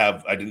supposed to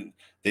have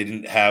they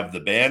didn't have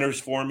the banners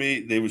for me.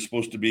 They were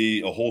supposed to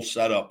be a whole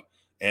setup,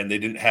 and they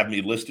didn't have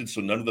me listed,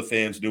 so none of the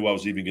fans knew I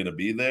was even going to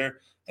be there.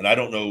 And I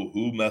don't know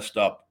who messed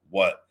up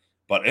what,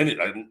 but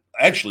I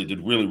actually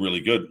did really,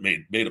 really good.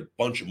 Made a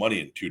bunch of money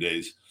in 2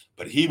 days.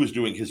 But he was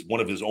doing one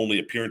of his only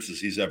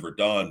appearances he's ever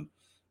done.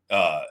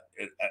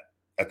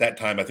 At that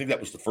time, I think that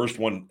was the first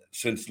one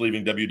since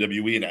leaving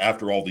WWE and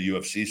after all the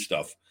UFC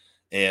stuff.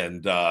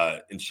 And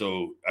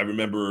so I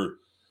remember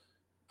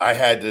I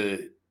had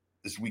to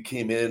as we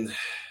came in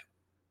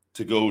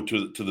to go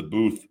to the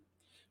booth,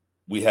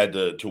 we had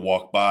to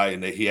walk by,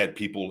 and he had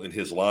people in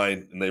his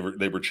line, and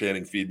they were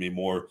chanting "Feed me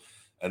more,"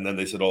 and then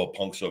they said, "Oh,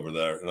 Punk's over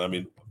there," and I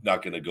mean,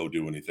 not going to go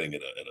do anything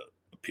at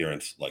a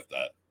appearance like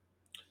that,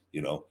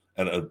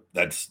 and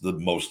that's the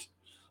most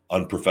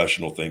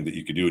unprofessional thing that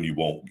you could do, and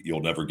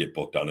you'll never get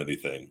booked on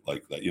anything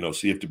like that,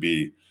 so you have to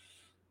be.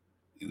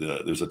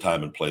 There's a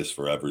time and place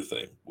for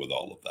everything with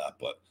all of that,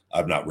 but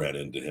I've not ran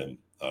into him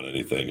on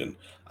anything, and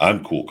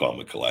I'm cool,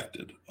 calm, and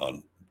collected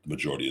on the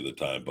majority of the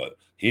time. But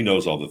he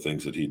knows all the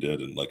things that he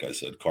did, and like I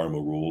said, karma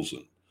rules,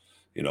 and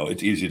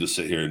it's easy to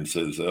sit here and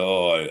say,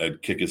 "Oh,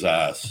 I'd kick his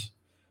ass."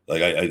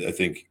 Like I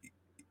think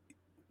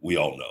we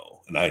all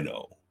know, and I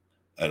know,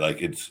 and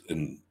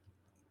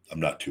I'm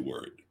not too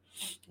worried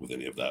with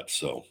any of that.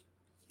 So,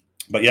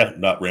 but yeah,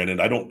 not ran in.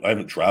 I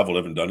haven't traveled, I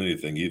haven't done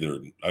anything either.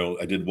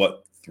 I did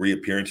 3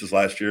 appearances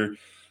last year,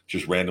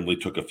 just randomly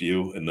took a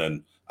few. And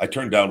then I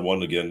turned down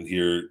one again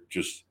here,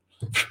 just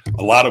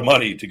a lot of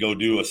money to go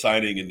do a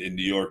signing in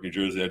New York, New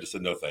Jersey. I just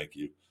said, no, thank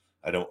you.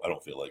 I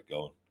don't feel like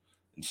going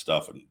and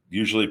stuff. And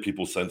usually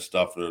people send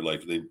stuff that are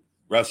like, they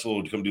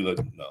wrestle to come do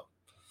that. No,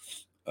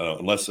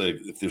 unless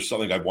if there's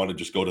something I want to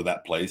just go to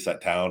that place,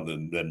 that town,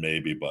 then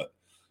maybe, but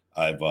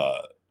I'm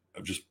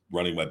just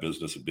running my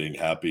business and being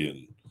happy.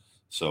 And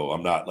so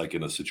I'm not like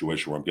in a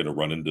situation where I'm going to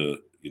run into,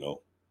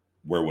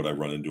 where would I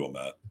run into them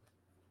at?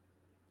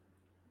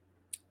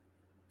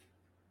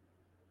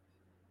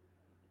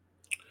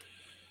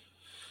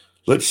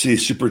 Let's see.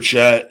 Super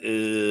chat.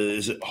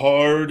 Is it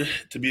hard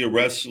to be a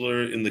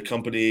wrestler in the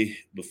company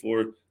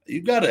before?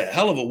 You've got a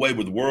hell of a way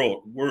with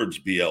words,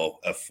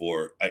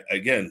 BLF4.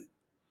 Again,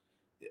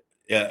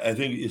 yeah, I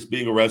think it's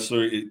being a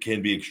wrestler. It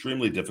can be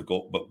extremely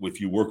difficult, but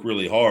if you work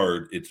really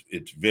hard,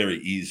 it's very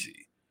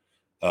easy.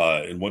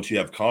 And once you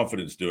have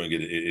confidence doing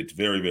it, it's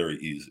very, very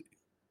easy.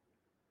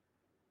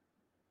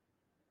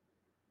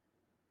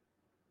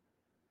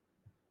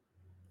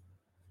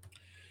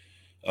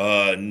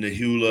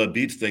 Nahula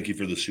Beats, thank you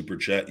for the super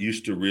chat.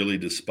 Used to really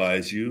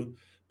despise you,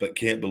 but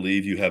can't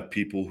believe you have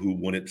people who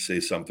wouldn't say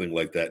something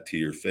like that to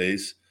your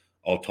face.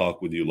 I'll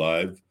talk with you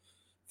live.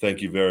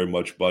 Thank you very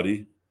much,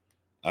 buddy.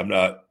 I'm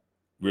not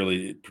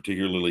really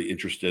particularly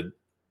interested.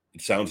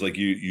 It sounds like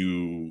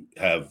you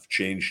have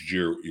changed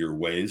your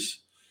ways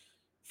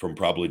from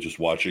probably just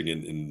watching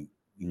and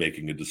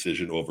making a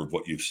decision over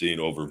what you've seen,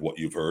 over what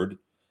you've heard,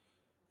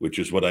 which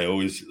is what I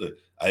always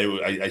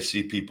I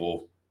see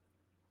people,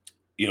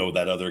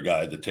 that other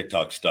guy, the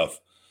TikTok stuff,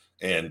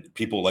 and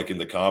people like in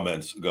the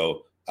comments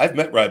go, I've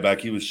met Ryback.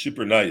 He was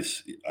super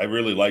nice. I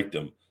really liked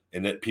him.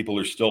 And that people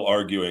are still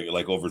arguing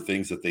like over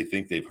things that they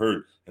think they've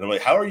heard. And I'm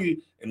like, how are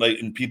you?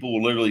 And people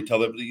will literally tell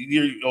them,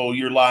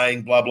 you're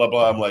lying, blah, blah,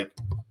 blah. I'm like,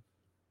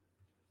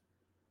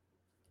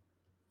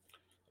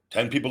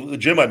 10 people at the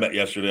gym I met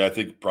yesterday,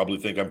 probably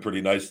think I'm pretty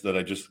nice, that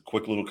I just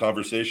quick little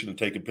conversation and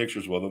taking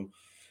pictures with them.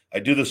 I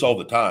do this all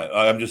the time.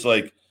 I'm just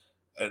like,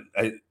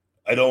 I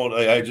don't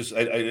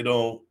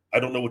know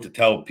what to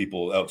tell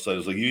people outside.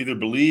 It's like, you either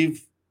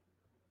believe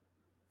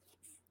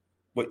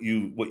what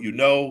you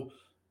know,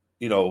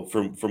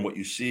 from what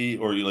you see,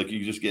 or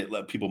you just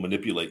let people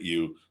manipulate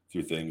you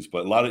through things.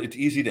 But it's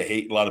easy to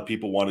hate. A lot of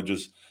people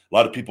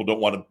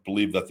don't want to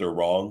believe that they're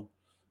wrong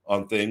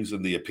on things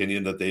and the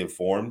opinion that they have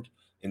formed.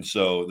 And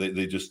so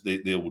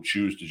they will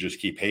choose to just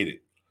keep hating.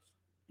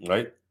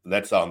 Right. And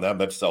that's on them.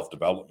 That's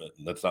self-development.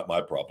 And that's not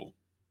my problem.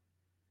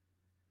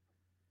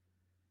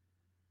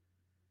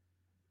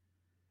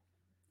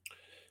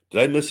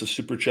 Did I miss a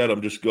super chat?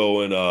 I'm just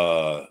going,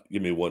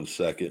 give me 1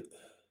 second.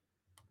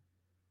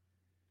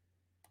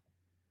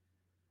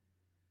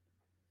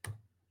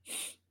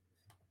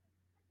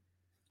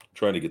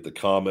 Trying to get the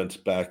comments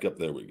back up.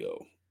 There we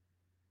go.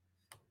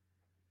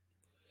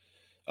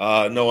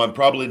 No, I'm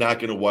probably not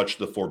going to watch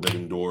the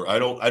Forbidden Door. I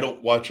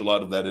don't watch a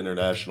lot of that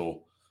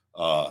international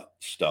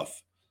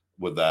stuff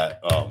with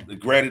that.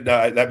 Granted,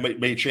 that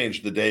may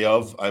change the day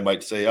of. I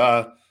might say,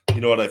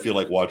 you know what? I feel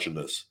like watching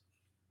this.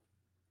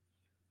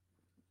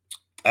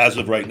 As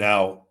of right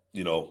now,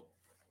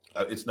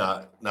 it's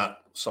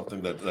not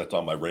something that's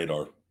on my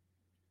radar.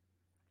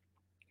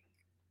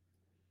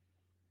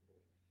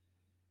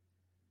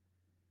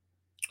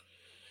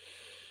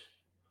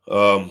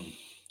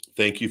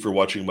 Thank you for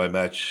watching my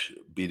match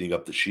beating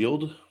up the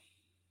Shield.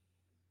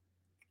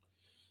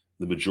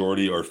 The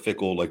majority are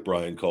fickle, like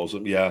Brian calls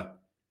them. Yeah.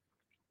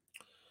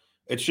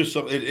 It's just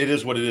it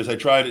is what it is.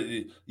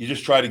 You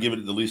just try to give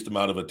it the least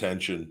amount of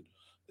attention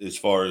as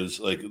far as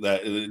like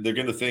that. They're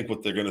going to think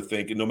what they're going to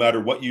think. And no matter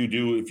what you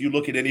do, if you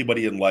look at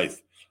anybody in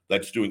life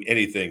that's doing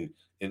anything,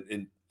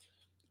 and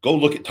go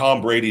look at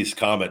Tom Brady's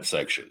comment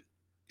section.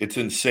 It's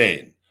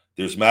insane.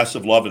 There's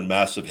massive love and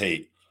massive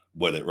hate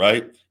with it,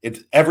 right?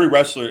 It's every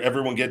wrestler,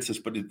 everyone gets this,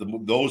 but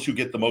those who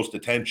get the most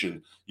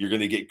attention, you're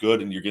going to get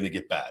good and you're going to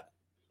get bad.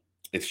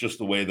 It's just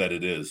the way that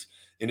it is.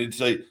 And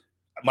it's like,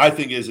 my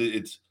thing is,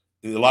 it's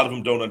a lot of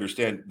them don't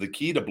understand the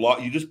key to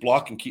block. You just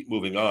block and keep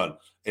moving on.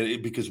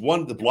 And because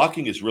the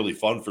blocking is really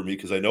fun for me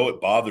because I know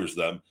it bothers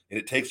them and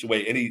it takes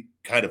away any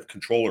kind of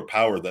control or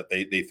power that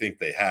they think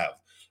they have.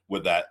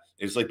 with that.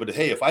 It's like, but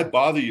hey, if I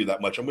bother you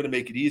that much, I'm going to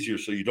make it easier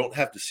so you don't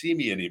have to see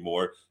me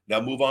anymore. Now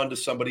move on to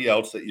somebody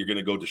else that you're going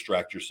to go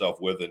distract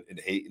yourself with and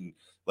hate, and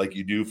like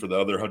you do for the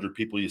other 100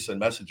 people you send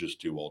messages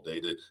to all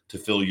day to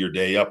fill your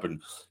day up.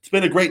 And it's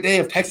been a great day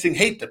of texting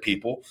hate to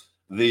people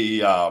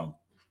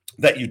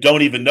that you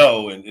don't even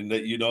know and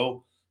that you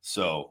know.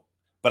 So,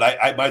 but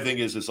I my thing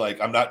is like,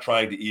 I'm not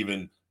trying to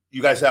even,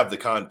 you guys have the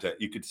content.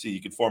 You could see,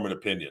 you could form an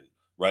opinion,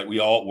 right?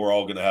 We're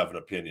all going to have an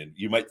opinion.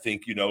 You might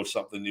think you know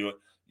something, you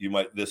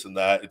might this and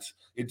that.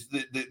 It's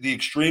the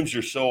extremes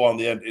are so on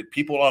the end.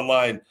 People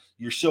online,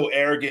 you're so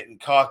arrogant and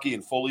cocky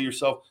and full of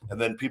yourself,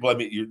 and then people I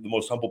meet, you're the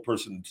most humble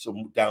person,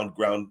 so down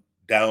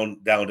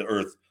to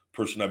earth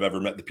person I've ever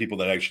met. The people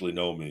that actually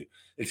know me,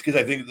 it's because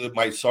I think that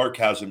my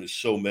sarcasm is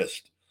so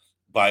missed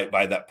by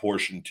that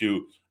portion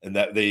too, and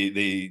that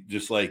they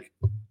just like,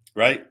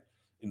 right.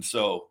 And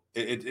so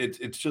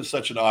it's just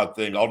such an odd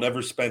thing. I'll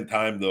never spend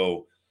time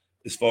though,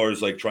 as far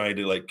as like trying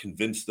to like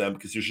convince them,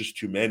 because there's just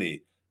too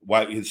many.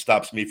 Why it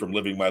stops me from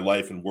living my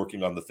life and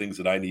working on the things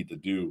that I need to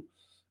do.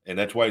 And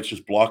that's why it's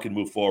just block and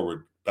move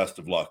forward. Best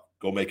of luck.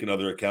 Go make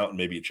another account and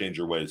maybe you change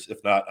your ways.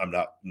 If not, I'm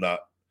not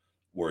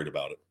worried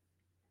about it.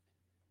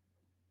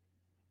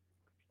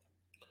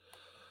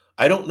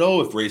 I don't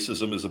know if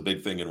racism is a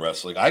big thing in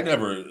wrestling. I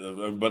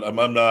never, but I'm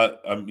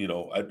not,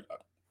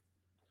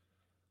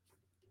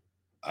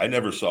 I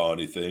never saw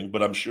anything,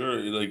 but I'm sure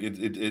like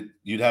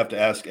you'd have to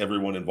ask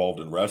everyone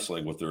involved in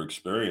wrestling what their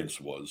experience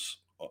was.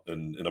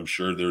 And I'm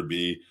sure there'd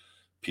be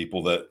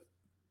people that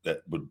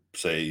would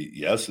say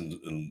yes, and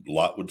a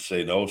lot would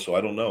say no. So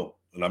I don't know.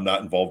 And I'm not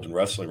involved in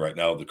wrestling right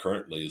now,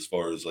 currently, as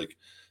far as like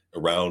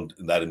around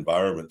in that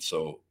environment.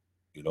 So,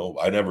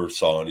 I never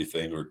saw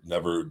anything or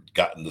never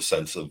gotten the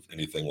sense of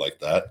anything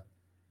like that.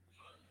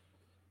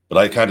 But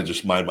I kind of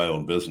just mind my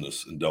own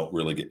business and don't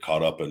really get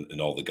caught up in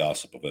all the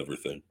gossip of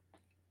everything.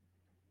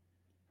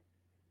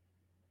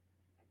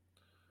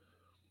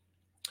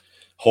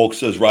 Hulk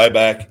says,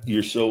 Ryback,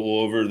 you're so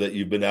over that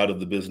you've been out of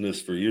the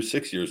business for years,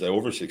 6 years,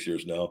 over 6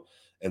 years now,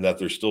 and that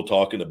they're still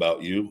talking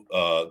about you,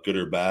 good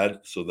or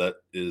bad. So that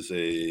is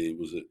they're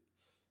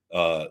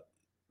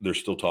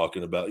still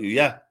talking about you.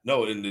 Yeah,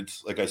 no. And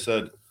it's like I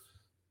said,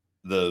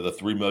 the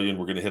 3 million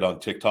we're going to hit on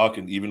TikTok.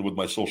 And even with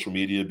my social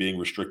media being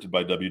restricted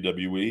by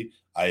WWE,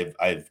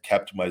 I've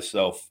kept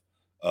myself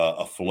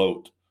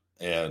afloat,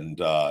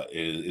 and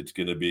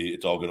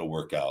it's all going to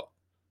work out.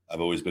 I've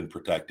always been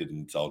protected,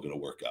 and it's all going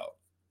to work out.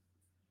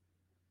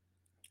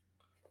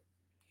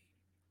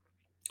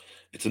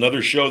 It's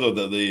another show though.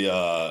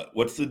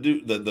 What's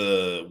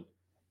the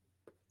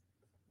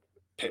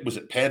was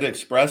it Panda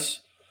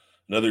Express?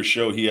 Another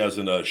show he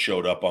hasn't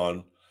showed up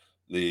on.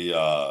 Would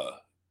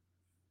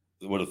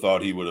have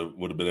thought he would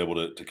have been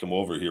able to come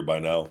over here by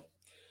now.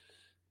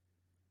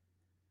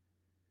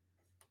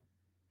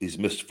 He's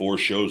missed 4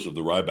 shows of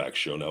the Ryback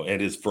show now,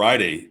 and his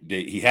Friday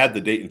date. He had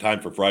the date and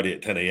time for Friday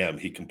at 10 a.m.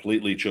 He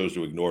completely chose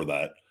to ignore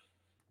that.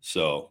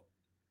 So.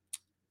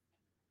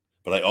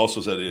 But I also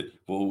said it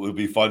would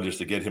be fun just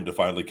to get him to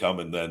finally come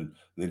and then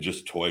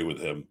just toy with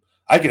him.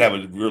 I could have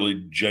a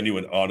really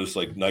genuine, honest,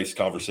 like nice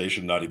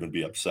conversation, not even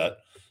be upset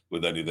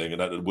with anything.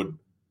 And that would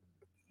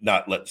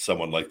not let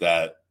someone like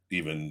that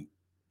even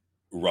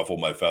ruffle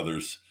my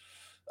feathers.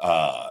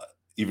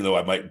 Even though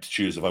I might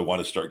choose, if I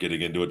want to start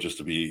getting into it just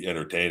to be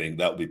entertaining,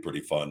 that would be pretty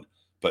fun.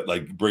 But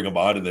like bring him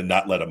on and then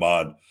not let him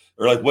on.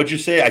 Or like, what'd you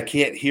say? I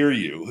can't hear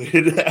you.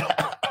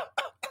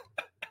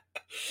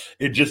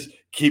 It just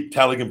keep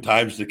telling him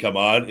times to come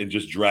on and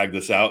just drag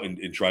this out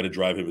and try to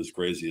drive him as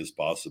crazy as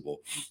possible.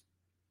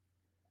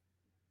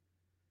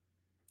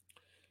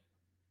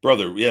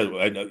 Brother, yeah,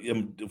 I know,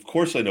 of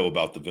course I know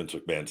about the Vince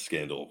McMahon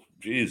scandal.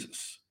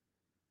 Jesus.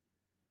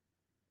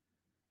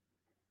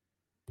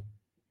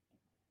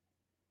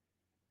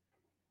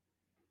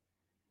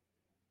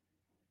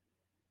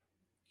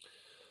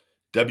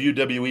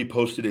 WWE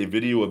posted a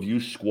video of you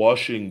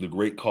squashing the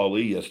Great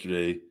Khali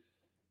yesterday.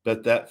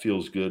 Bet that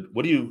feels good.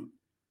 What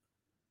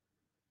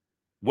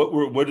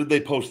did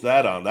they post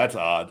that on? That's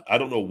odd. I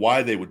don't know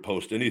why they would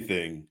post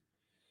anything.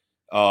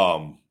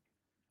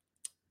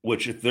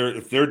 Which if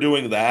they're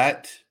doing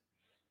that's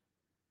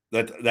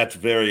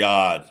very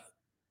odd.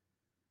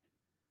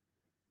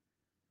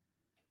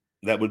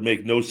 That would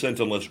make no sense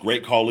unless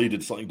Great Khali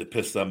did something to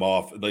piss them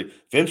off. Like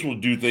Vince will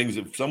do things.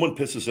 If someone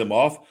pisses him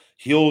off,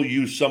 he'll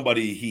use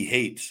somebody he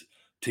hates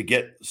to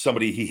get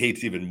somebody he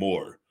hates even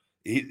more.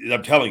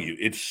 I'm telling you,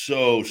 it's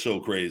so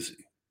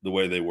crazy the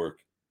way they work.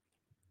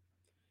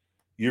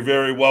 You're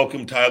very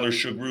welcome, Tyler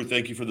Shugru.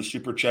 Thank you for the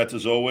super chats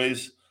as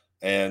always.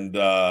 And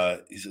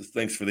he says,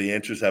 thanks for the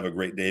answers. Have a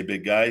great day,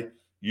 big guy.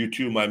 You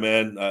too, my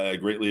man. I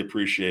greatly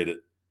appreciate it.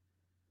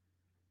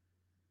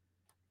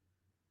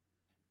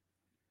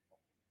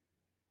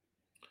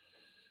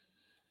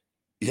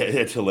 Yeah,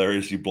 it's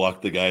hilarious. You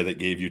blocked the guy that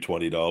gave you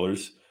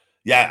 $20.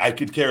 Yeah, I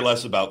could care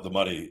less about the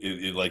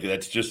money. Like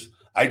that's just,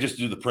 I just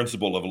do the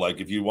principle of like,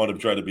 if you want to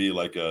try to be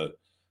like a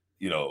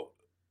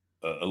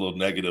little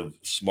negative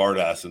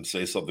smartass and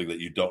say something that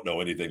you don't know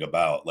anything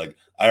about. Like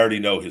I already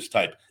know his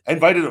type. I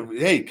invited him.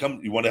 Hey, come.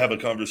 You want to have a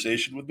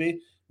conversation with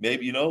me?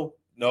 maybe, nope,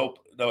 no,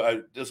 I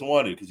doesn't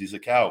want to because he's a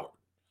coward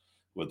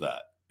with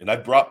that. And I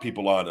brought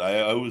people on.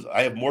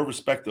 I have more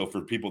respect though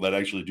for people that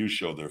actually do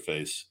show their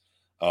face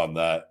on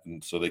that,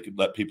 and so they could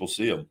let people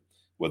see them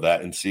with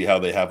that and see how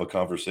they have a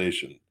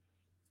conversation.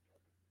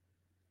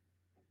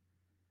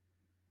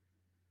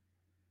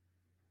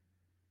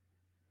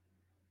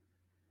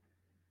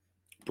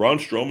 Braun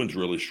Strowman's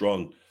really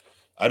strong.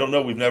 I don't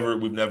know. We've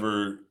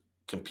never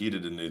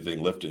competed in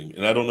anything lifting,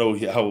 and I don't know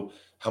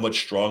how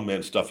much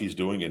strongman stuff he's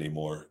doing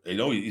anymore. I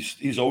know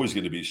he's always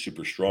going to be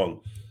super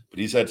strong, but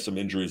he's had some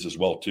injuries as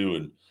well too.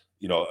 And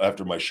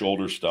after my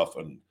shoulder stuff,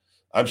 and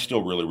I'm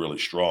still really really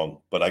strong,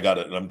 but I got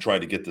it, and I'm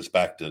trying to get this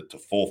back to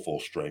full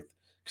strength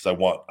because I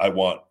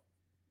want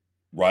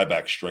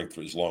Ryback strength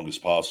for as long as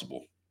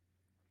possible.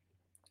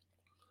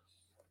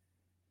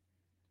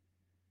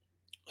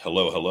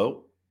 Hello,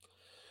 hello.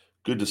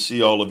 Good to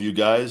see all of you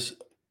guys.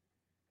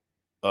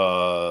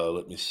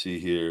 Let me see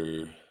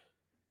here.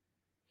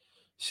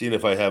 Seeing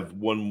if I have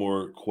one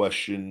more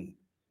question.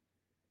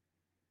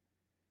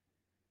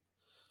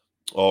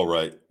 All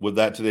right. With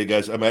that today,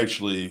 guys, I'm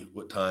actually,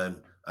 what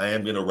time? I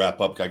am going to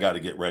wrap up. I got to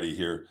get ready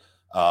here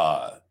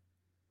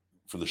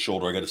for the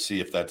shoulder. I got to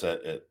see if that's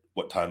at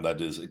what time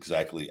that is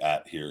exactly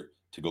at here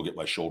to go get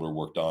my shoulder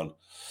worked on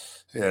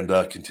and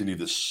continue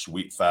this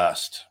sweet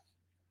fast.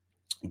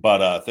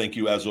 But thank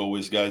you, as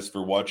always, guys,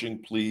 for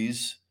watching.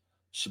 Please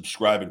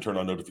subscribe and turn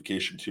on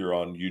notifications here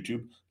on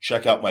YouTube.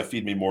 Check out my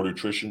Feed Me More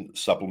Nutrition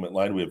supplement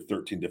line. We have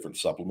 13 different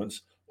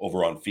supplements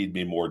over on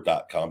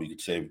feedmemore.com. You can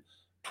save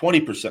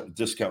 20% with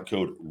discount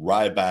code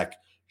Ryback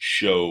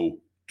Show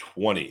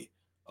 20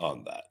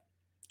 on that.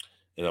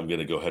 And I'm going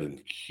to go ahead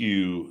and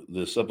cue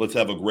this up. Let's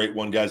have a great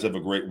one, guys. Have a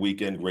great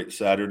weekend, great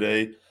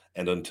Saturday.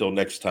 And until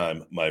next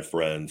time, my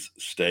friends,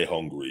 stay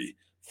hungry.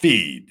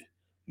 Feed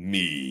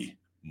me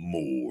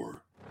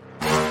more.